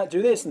 You can't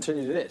do this until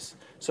you do this.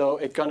 So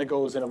it kind of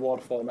goes in a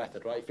waterfall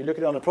method, right? If you look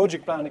at it on a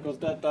project plan, it goes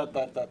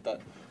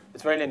that.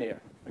 It's very linear,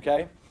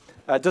 okay?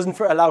 It doesn't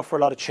allow for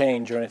a lot of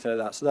change or anything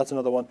like that, so that's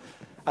another one.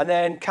 And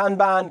then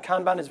Kanban.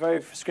 Kanban is very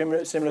similar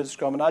to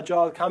Scrum and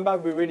Agile.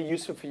 Kanban would be really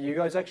useful for you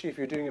guys, actually, if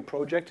you're doing a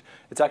project.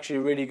 It's actually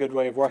a really good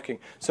way of working.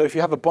 So if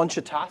you have a bunch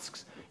of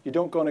tasks, you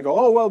don't go and go,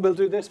 oh, well, we'll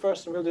do this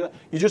first and we'll do that.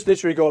 You just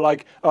literally go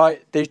like, all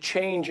right, they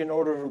change in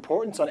order of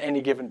importance on any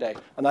given day.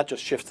 And that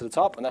just shifts to the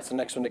top, and that's the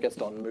next one that gets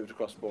done and moved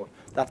across the board.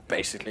 That's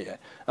basically it.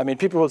 I mean,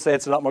 people will say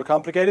it's a lot more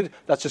complicated.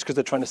 That's just because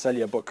they're trying to sell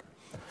you a book.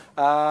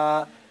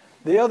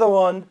 The other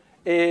one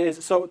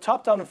is, so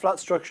top-down and flat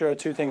structure are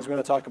two things we're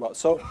going to talk about.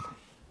 So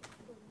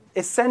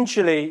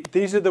essentially,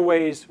 these are the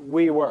ways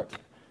we work.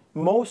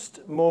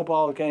 Most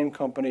mobile game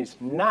companies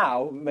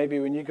now, maybe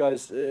when you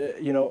guys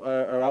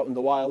are out in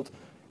the wild,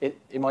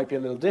 it might be a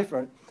little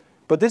different.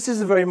 But this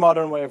is a very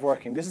modern way of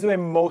working. This is the way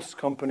most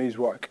companies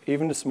work,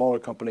 even the smaller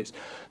companies.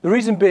 The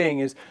reason being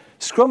is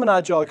Scrum and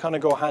Agile kind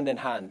of go hand in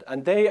hand.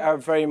 And they are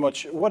very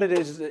much, what it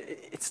is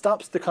it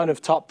stops the kind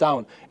of top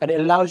down. And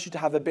it allows you to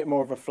have a bit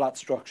more of a flat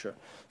structure.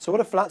 So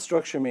what a flat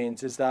structure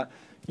means is that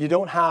you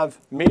don't have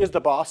me as the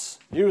boss,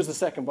 you as the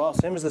second boss,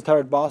 him as the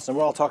third boss, and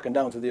we're all talking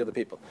down to the other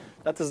people.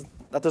 That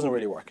doesn't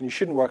really work. And you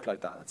shouldn't work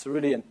like that. It's a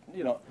really, it's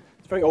a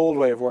very old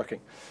way of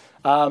working.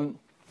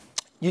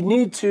 You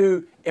need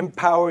to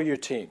empower your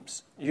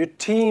teams. Your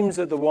teams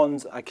are the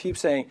ones, I keep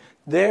saying,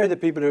 they're the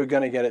people who are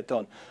going to get it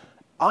done.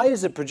 I,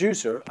 as a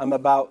producer, am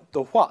about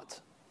the what.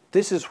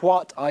 This is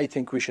what I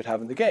think we should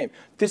have in the game.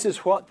 This is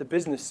what the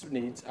business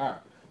needs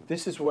are.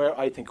 This is where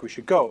I think we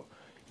should go.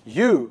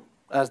 You,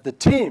 as the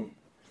team,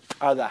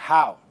 are the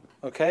how,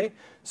 okay?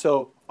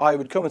 So I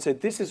would come and say,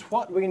 this is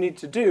what we need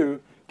to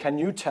do. Can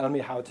you tell me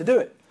how to do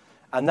it?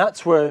 And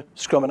that's where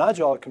Scrum and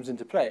Agile comes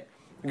into play.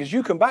 Because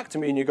you come back to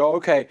me and you go,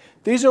 okay,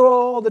 these are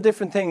all the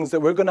different things that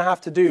we're going to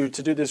have to do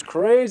this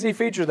crazy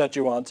feature that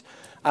you want.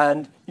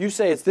 And you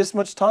say it's this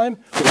much time,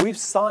 but we've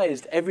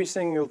sized every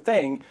single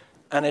thing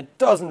and it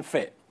doesn't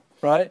fit,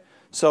 right?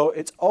 So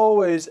it's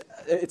always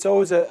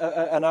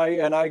an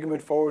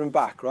argument forward and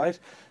back, right?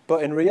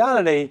 But in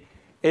reality,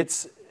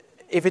 if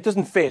it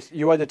doesn't fit,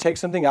 you either take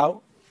something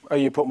out or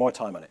you put more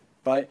time on it,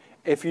 right?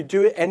 If you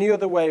do it any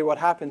other way, what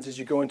happens is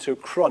you go into a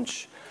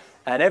crunch.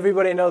 And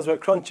everybody knows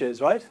what crunch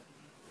is, right?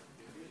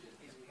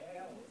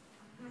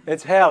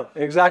 It's hell,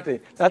 exactly.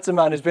 That's a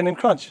man who's been in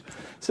crunch.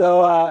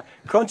 So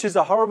crunch is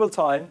a horrible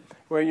time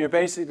where you're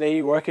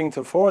basically working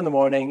till 4 in the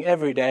morning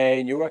every day,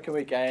 and you're working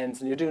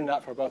weekends, and you're doing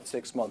that for about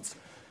 6 months.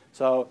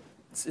 So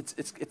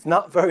it's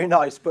not very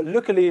nice, but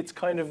luckily it's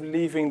kind of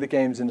leaving the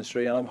games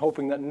industry, and I'm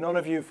hoping that none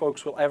of you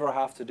folks will ever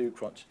have to do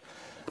crunch,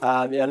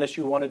 unless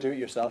you want to do it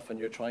yourself and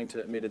you're trying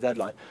to meet a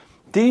deadline.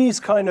 These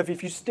kind of,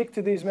 if you stick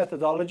to these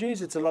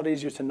methodologies, it's a lot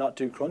easier to not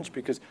do crunch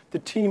because the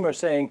team are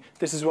saying,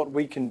 this is what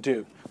we can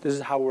do. This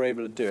is how we're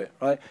able to do it,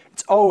 right?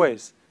 It's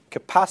always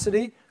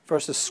capacity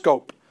versus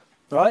scope,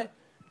 right?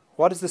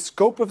 What is the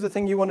scope of the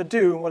thing you want to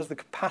do, and what is the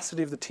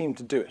capacity of the team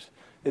to do it?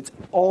 It's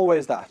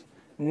always that,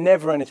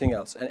 never anything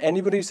else. And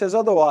anybody who says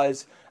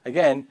otherwise,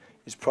 again,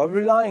 is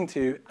probably lying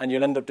to you, and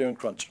you'll end up doing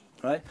crunch,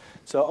 right?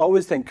 So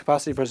always think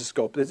capacity versus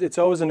scope. It's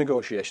always a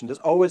negotiation. There's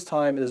always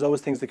time, and there's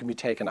always things that can be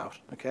taken out,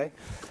 okay?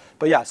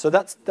 But yeah, so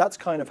that's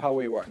kind of how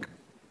we work.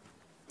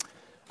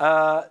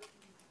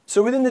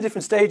 So within the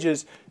different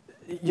stages,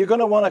 you're going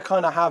to want to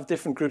kind of have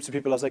different groups of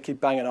people, as I keep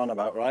banging on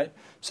about, right?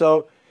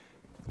 So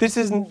this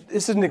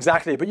isn't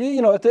exactly, but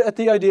you know, at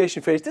the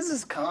ideation phase, this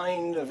is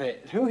kind of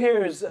it. Who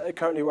here is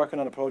currently working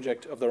on a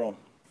project of their own?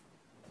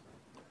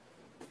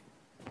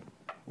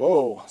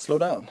 Whoa, slow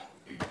down.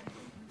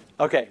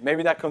 Okay,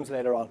 maybe that comes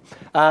later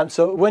on.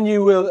 So when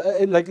you will,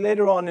 like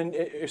later on,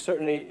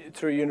 certainly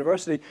through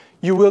university,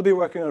 you will be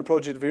working on a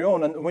project of your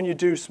own. And when you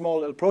do small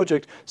little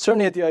project,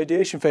 certainly at the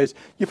ideation phase,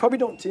 you probably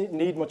don't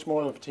need much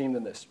more of a team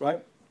than this,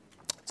 right?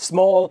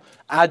 Small,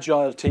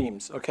 agile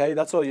teams, okay?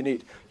 That's all you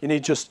need. You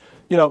need just,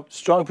 you know,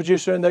 strong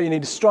producer in there. You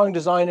need a strong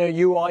designer,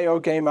 UI or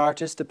game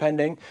artist,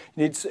 depending.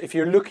 You need, if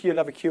you're lucky, you'll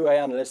have a QA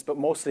analyst, but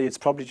mostly it's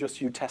probably just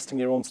you testing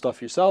your own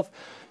stuff yourself.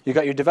 You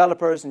got your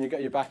developers and you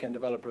got your back-end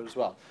developers as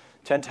well.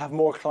 Tend to have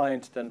more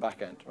client than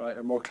back-end, right?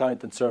 Or more client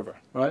than server,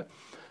 right?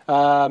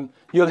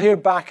 You'll hear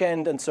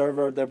back-end and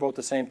server, they're both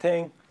the same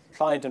thing.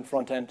 Client and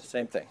front-end,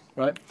 same thing,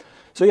 right?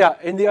 So yeah,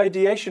 in the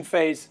ideation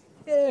phase,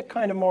 yeah,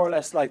 kind of more or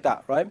less like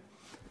that, right?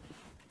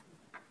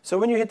 So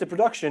when you hit the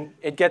production,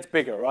 it gets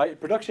bigger, right?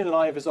 Production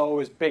live is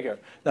always bigger.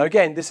 Now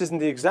again, this isn't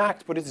the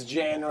exact, but it's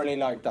generally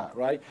like that,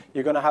 right?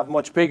 You're going to have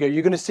much bigger.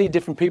 You're going to see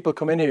different people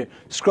come in here.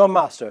 Scrum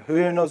Master. Who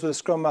here knows what a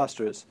Scrum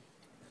Master is?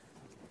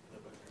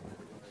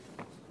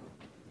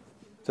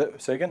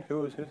 Say again?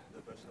 Who?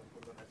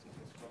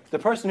 The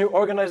person who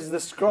organizes the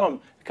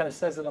Scrum. It kind of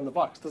says it on the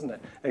box, doesn't it?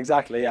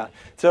 Exactly, yeah.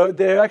 So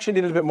they're actually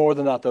a little bit more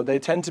than that, though. They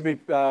tend to be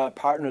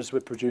partners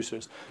with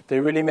producers. They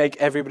really make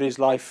everybody's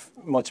life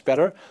much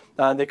better.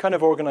 And they kind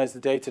of organize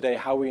the day-to-day,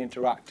 how we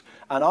interact.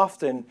 And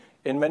often,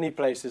 in many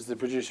places, the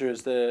producer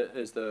is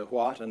the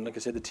what, and like I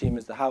said, the team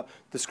is the how.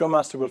 The Scrum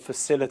Master will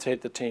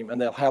facilitate the team,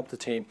 and they'll help the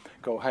team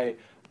go, hey,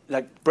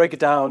 like break it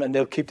down, and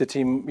they'll keep the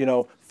team, you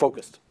know,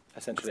 focused.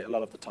 Essentially, a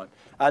lot of the time,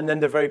 and then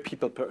they're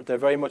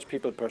very much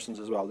people persons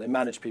as well. They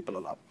manage people a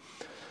lot.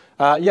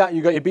 Yeah,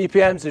 you got your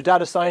BPMs, your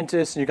data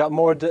scientists, and you got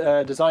more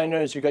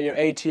designers. You got your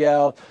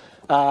ATL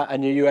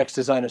and your UX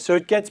designers. So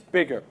it gets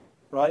bigger,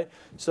 right?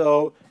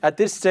 So at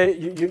this stage,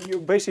 you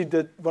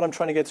basically what I'm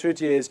trying to get through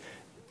to you is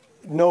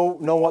know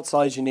what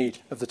size you need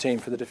of the team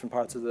for the different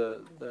parts of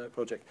the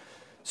project.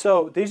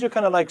 So these are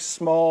kind of like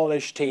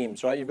smallish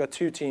teams, right? You've got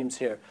 2 teams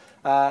here.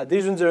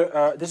 These ones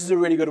this is a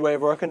really good way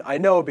of working. I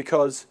know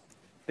because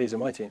these are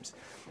my teams.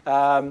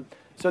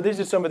 So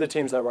these are some of the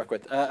teams I work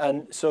with.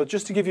 And so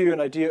just to give you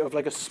an idea of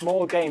like a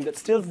small game that's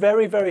still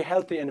very, very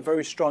healthy and a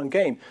very strong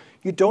game,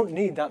 you don't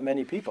need that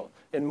many people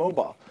in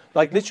mobile.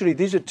 Like literally,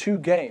 these are 2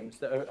 games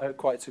that are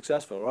quite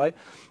successful, right?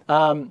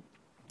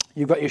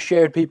 You've got your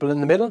shared people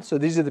in the middle. So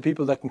these are the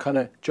people that can kind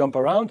of jump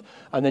around.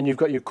 And then you've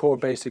got your core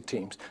basic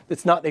teams.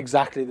 It's not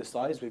exactly the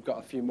size. We've got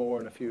a few more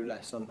and a few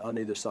less on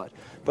either side.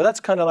 But that's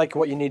kind of like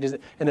what you need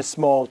in a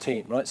small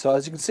team, right? So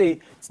as you can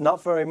see, it's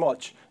not very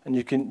much. And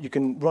you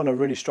can run a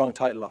really strong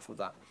title off of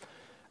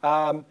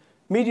that.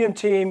 Medium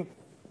team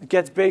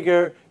gets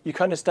bigger. You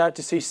kind of start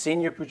to see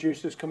senior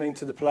producers coming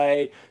to the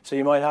play. So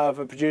you might have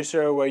a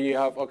producer where you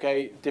have,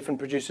 okay, different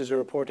producers are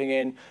reporting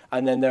in,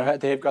 and then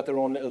they've got their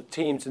own little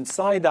teams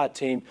inside that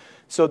team.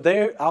 So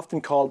they're often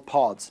called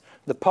pods.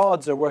 The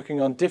pods are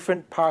working on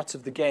different parts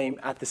of the game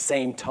at the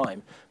same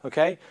time,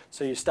 okay?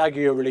 So you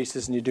stagger your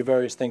releases and you do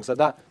various things like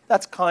that.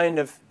 That's kind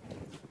of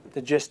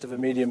the gist of a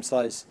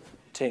medium-sized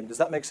team. Does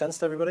that make sense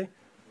to everybody?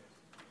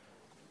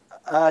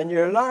 And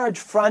your large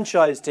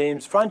franchise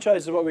teams,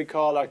 franchise is what we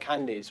call our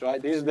candies,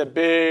 right? These are the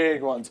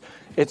big ones.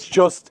 It's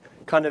just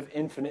kind of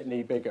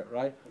infinitely bigger,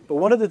 right? But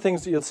one of the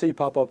things that you'll see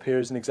pop up here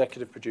is an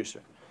executive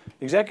producer.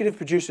 The executive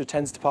producer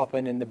tends to pop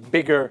in the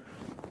bigger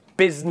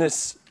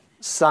business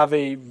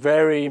savvy,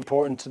 very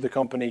important to the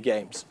company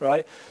games,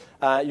 right?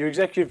 Your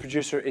executive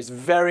producer is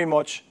very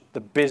much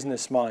the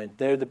business mind.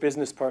 They're the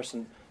business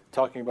person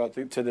talking about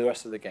to the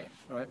rest of the game,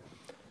 right?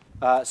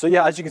 So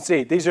yeah, as you can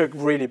see, these are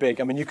really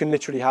big. I mean, you can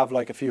literally have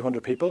like a few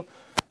hundred people.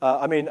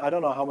 I mean, I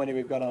don't know how many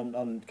we've got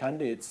on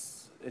Candy.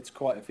 It's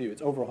quite a few.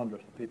 It's over 100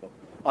 people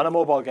on a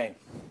mobile game,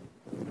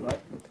 right?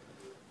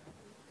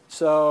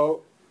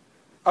 So,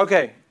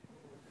 okay.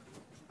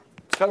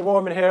 It's kind of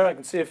warm in here. I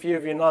can see a few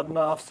of you nodding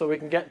off, so we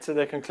can get to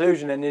the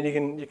conclusion, and then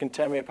you can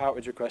tear me apart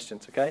with your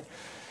questions, okay?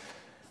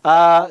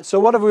 So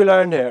what have we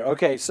learned here?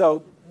 Okay,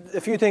 so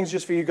a few things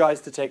just for you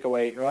guys to take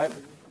away, right?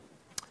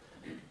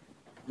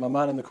 My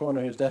man in the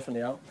corner here is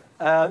definitely out.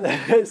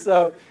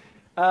 So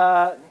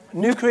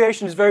new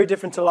creation is very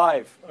different to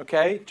live,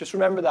 okay? Just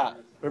remember that.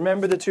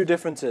 Remember the 2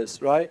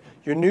 differences, right?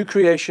 Your new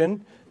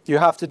creation, you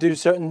have to do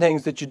certain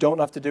things that you don't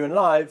have to do in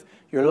live.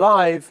 Your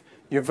live,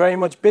 you're very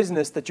much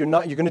business that you're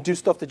going to do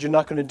stuff that you're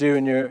not going to do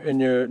in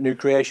your new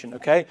creation,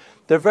 okay?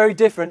 They're very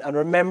different, and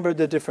remember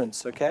the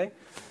difference, okay?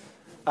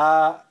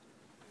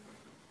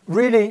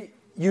 Really,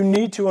 you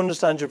need to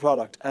understand your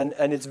product, and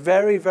it's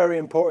very, very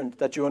important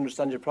that you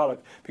understand your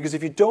product, because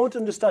if you don't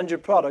understand your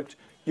product,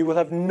 you will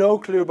have no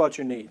clue about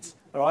your needs,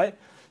 all right?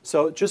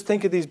 So just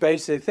think of these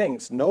basic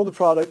things. Know the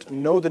product,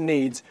 know the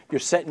needs, you're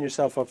setting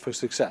yourself up for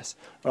success,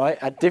 all right?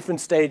 At different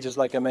stages,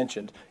 like I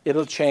mentioned,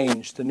 it'll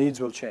change, the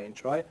needs will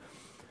change, right?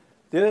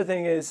 The other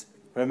thing is,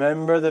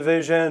 remember the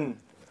vision.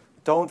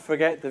 Don't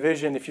forget the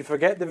vision. If you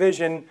forget the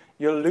vision,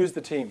 you'll lose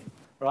the team,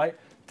 right?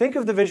 Think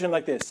of the vision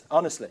like this,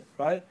 honestly,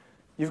 right?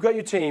 You've got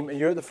your team, and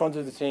you're at the front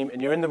of the team, and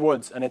you're in the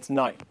woods, and it's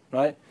night,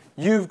 right?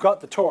 You've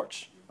got the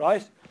torch,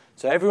 right?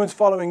 So everyone's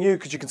following you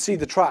because you can see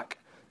the track.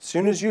 As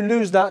soon as you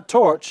lose that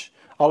torch,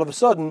 all of a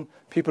sudden,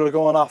 people are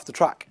going off the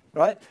track,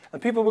 right?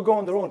 And people will go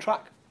on their own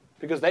track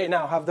because they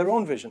now have their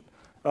own vision,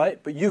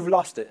 right? But you've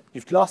lost it.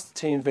 You've lost the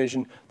team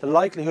vision. The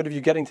likelihood of you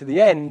getting to the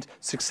end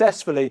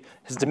successfully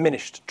has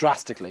diminished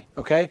drastically,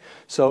 okay?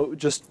 So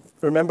just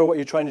remember what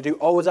you're trying to do.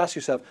 Always ask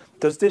yourself,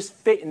 does this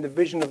fit in the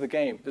vision of the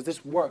game? Does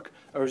this work,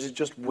 or is it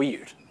just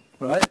weird,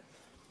 right?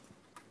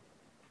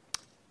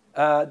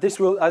 This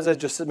will, as I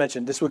just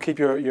mentioned, this will keep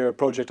your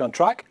project on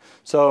track.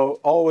 So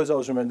always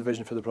remember the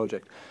vision for the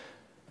project.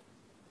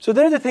 So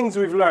they're the things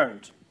we've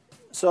learned.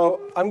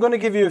 So I'm going to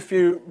give you a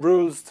few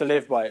rules to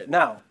live by.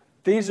 Now,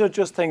 these are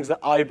just things that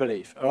I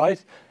believe, all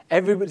right?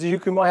 Everybody,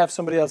 you might have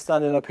somebody else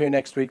standing up here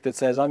next week that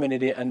says, I'm an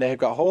idiot, and they've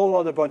got a whole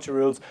other bunch of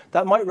rules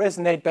that might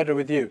resonate better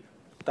with you.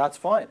 That's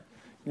fine.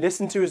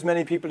 Listen to as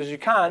many people as you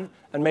can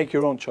and make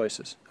your own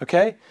choices,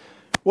 okay?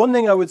 One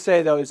thing I would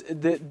say, though, is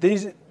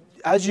these,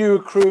 as you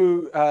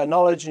accrue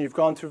knowledge and you've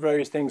gone through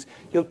various things,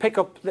 you'll pick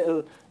up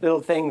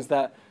little things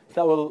that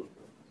will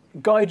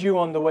guide you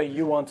on the way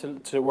you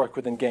want to work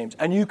within games.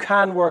 And you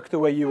can work the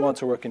way you want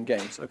to work in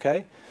games,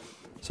 okay?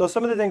 So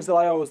some of the things that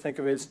I always think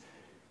of is,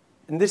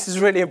 and this is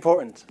really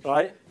important,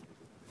 right?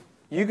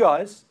 You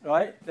guys,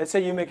 right? Let's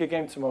say you make a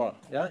game tomorrow,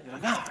 yeah?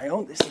 You're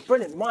like, this is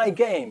brilliant, my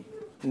game.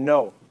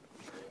 No,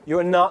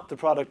 you're not the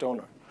product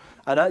owner.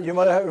 And you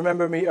might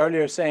remember me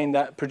earlier saying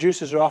that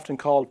producers are often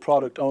called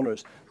product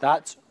owners.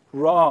 That's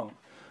wrong.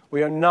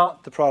 We are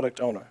not the product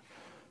owner.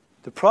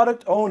 The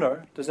product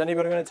owner, does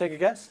anybody want to take a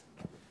guess?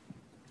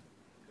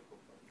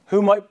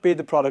 Who might be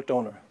the product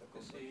owner?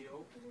 The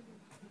CEO.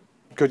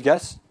 Good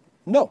guess.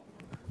 No.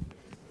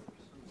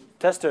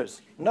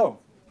 Testers. No.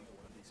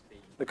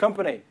 The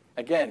company.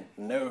 Again,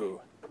 no.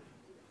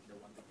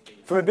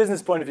 From a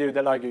business point of view,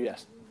 they'll argue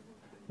yes.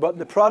 But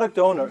the product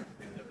owner,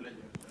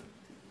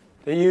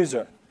 the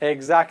user.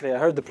 Exactly. I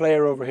heard the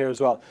player over here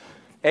as well.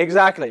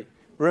 Exactly.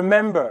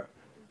 Remember,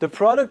 the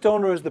product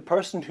owner is the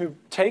person who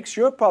takes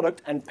your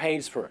product and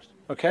pays for it.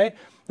 Okay?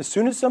 As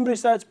soon as somebody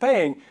starts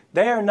paying,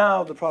 they are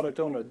now the product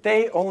owner.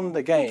 They own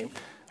the game.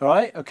 All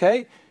right?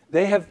 Okay?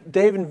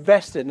 They've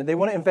invested, and they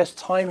want to invest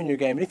time in your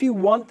game. And if you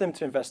want them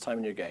to invest time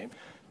in your game,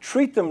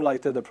 treat them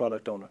like they're the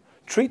product owner.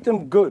 Treat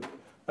them good,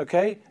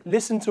 okay?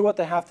 Listen to what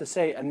they have to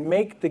say and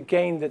make the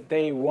game that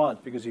they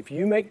want. Because if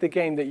you make the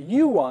game that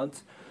you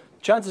want,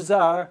 chances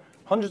are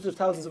hundreds of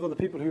thousands of other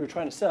people who you're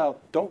trying to sell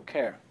don't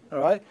care, all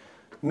right?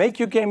 Make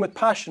your game with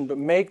passion, but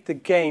make the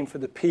game for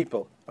the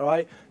people, all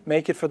right?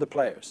 Make it for the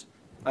players.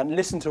 And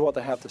listen to what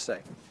they have to say.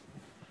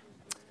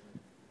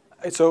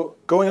 So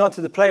going on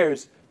to the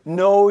players,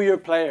 know your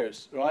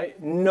players,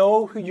 right?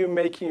 Know who you're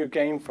making your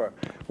game for.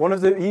 One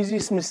of the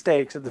easiest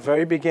mistakes at the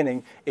very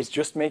beginning is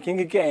just making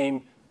a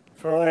game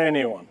for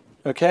anyone,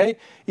 okay?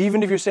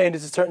 Even if you're saying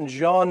it's a certain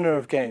genre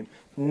of game,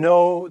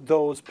 know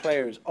those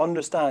players,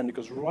 understand. It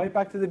goes right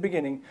back to the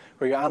beginning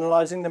where you're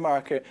analyzing the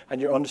market and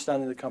you're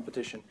understanding the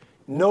competition.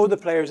 Know the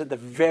players at the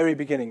very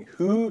beginning.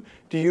 Who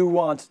do you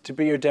want to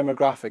be your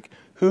demographic?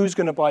 Who's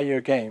going to buy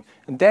your game?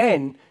 And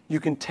then you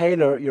can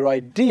tailor your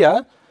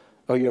idea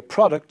or your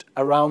product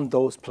around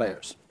those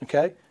players,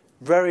 okay?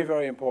 Very,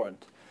 very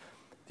important.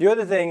 The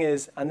other thing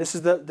is, and this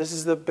is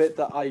the bit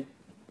that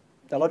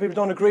a lot of people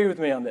don't agree with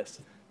me on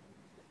this.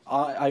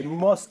 I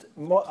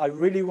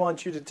really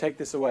want you to take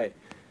this away.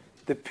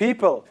 The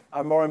people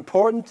are more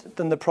important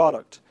than the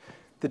product.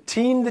 The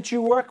team that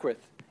you work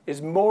with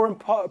is more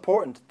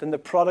important than the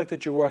product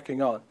that you're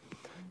working on.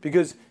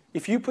 Because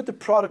if you put the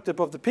product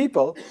above the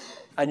people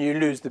and you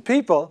lose the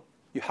people,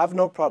 you have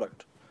no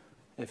product.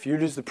 If you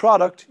lose the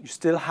product, you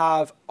still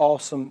have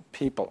awesome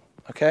people,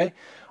 okay?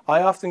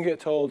 I often get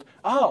told,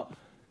 oh,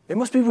 it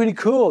must be really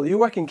cool. You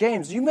work in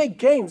games. You make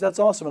games. That's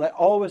awesome. And I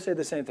always say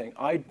the same thing.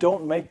 I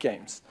don't make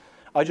games.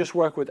 I just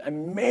work with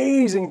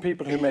amazing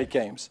people who make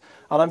games.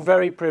 And I'm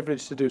very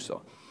privileged to do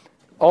so.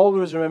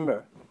 Always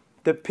remember,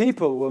 the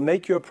people will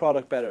make your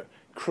product better.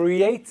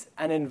 Create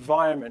an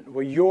environment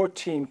where your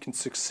team can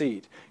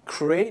succeed.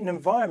 Create an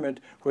environment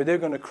where they're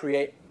going to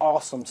create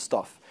awesome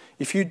stuff.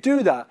 If you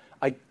do that,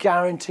 I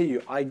guarantee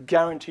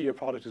your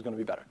product is going to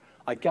be better.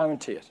 I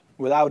guarantee it,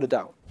 without a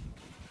doubt.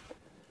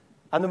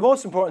 And the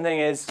most important thing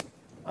is,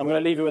 I'm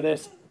going to leave you with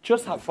this,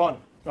 just have fun,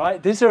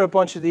 right? These are a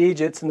bunch of the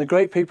Egypts and the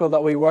great people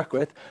that we work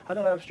with. I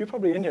don't know, you're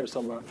probably in here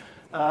somewhere.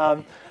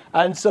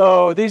 And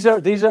so these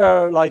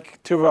are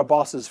like two of our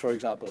bosses, for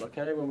example,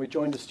 okay? When we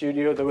joined the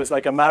studio, there was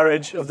like a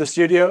marriage of the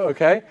studio,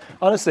 okay?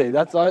 Honestly,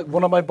 that's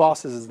one of my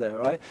bosses is there,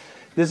 right?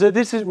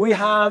 We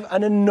have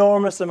an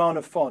enormous amount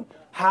of fun.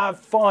 Have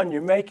fun.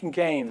 You're making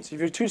games.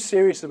 If you're too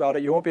serious about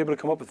it, you won't be able to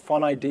come up with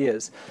fun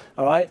ideas,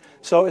 all right?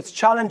 So it's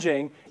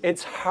challenging.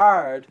 It's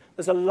hard.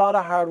 There's a lot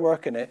of hard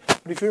work in it.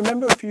 But if you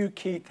remember a few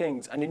key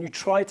things and then you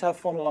try to have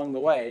fun along the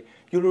way,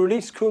 you'll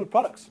release cool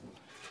products.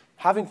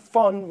 Having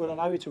fun will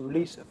allow you to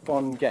release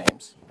fun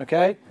games,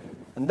 okay?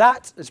 And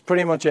that is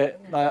pretty much it.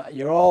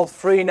 You're all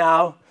free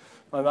now,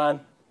 my man.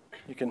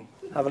 You can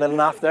have a little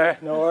nap there.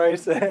 No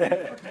worries.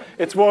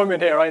 It's warm in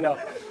here, I know.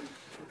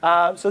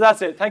 So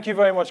that's it. Thank you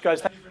very much,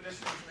 guys.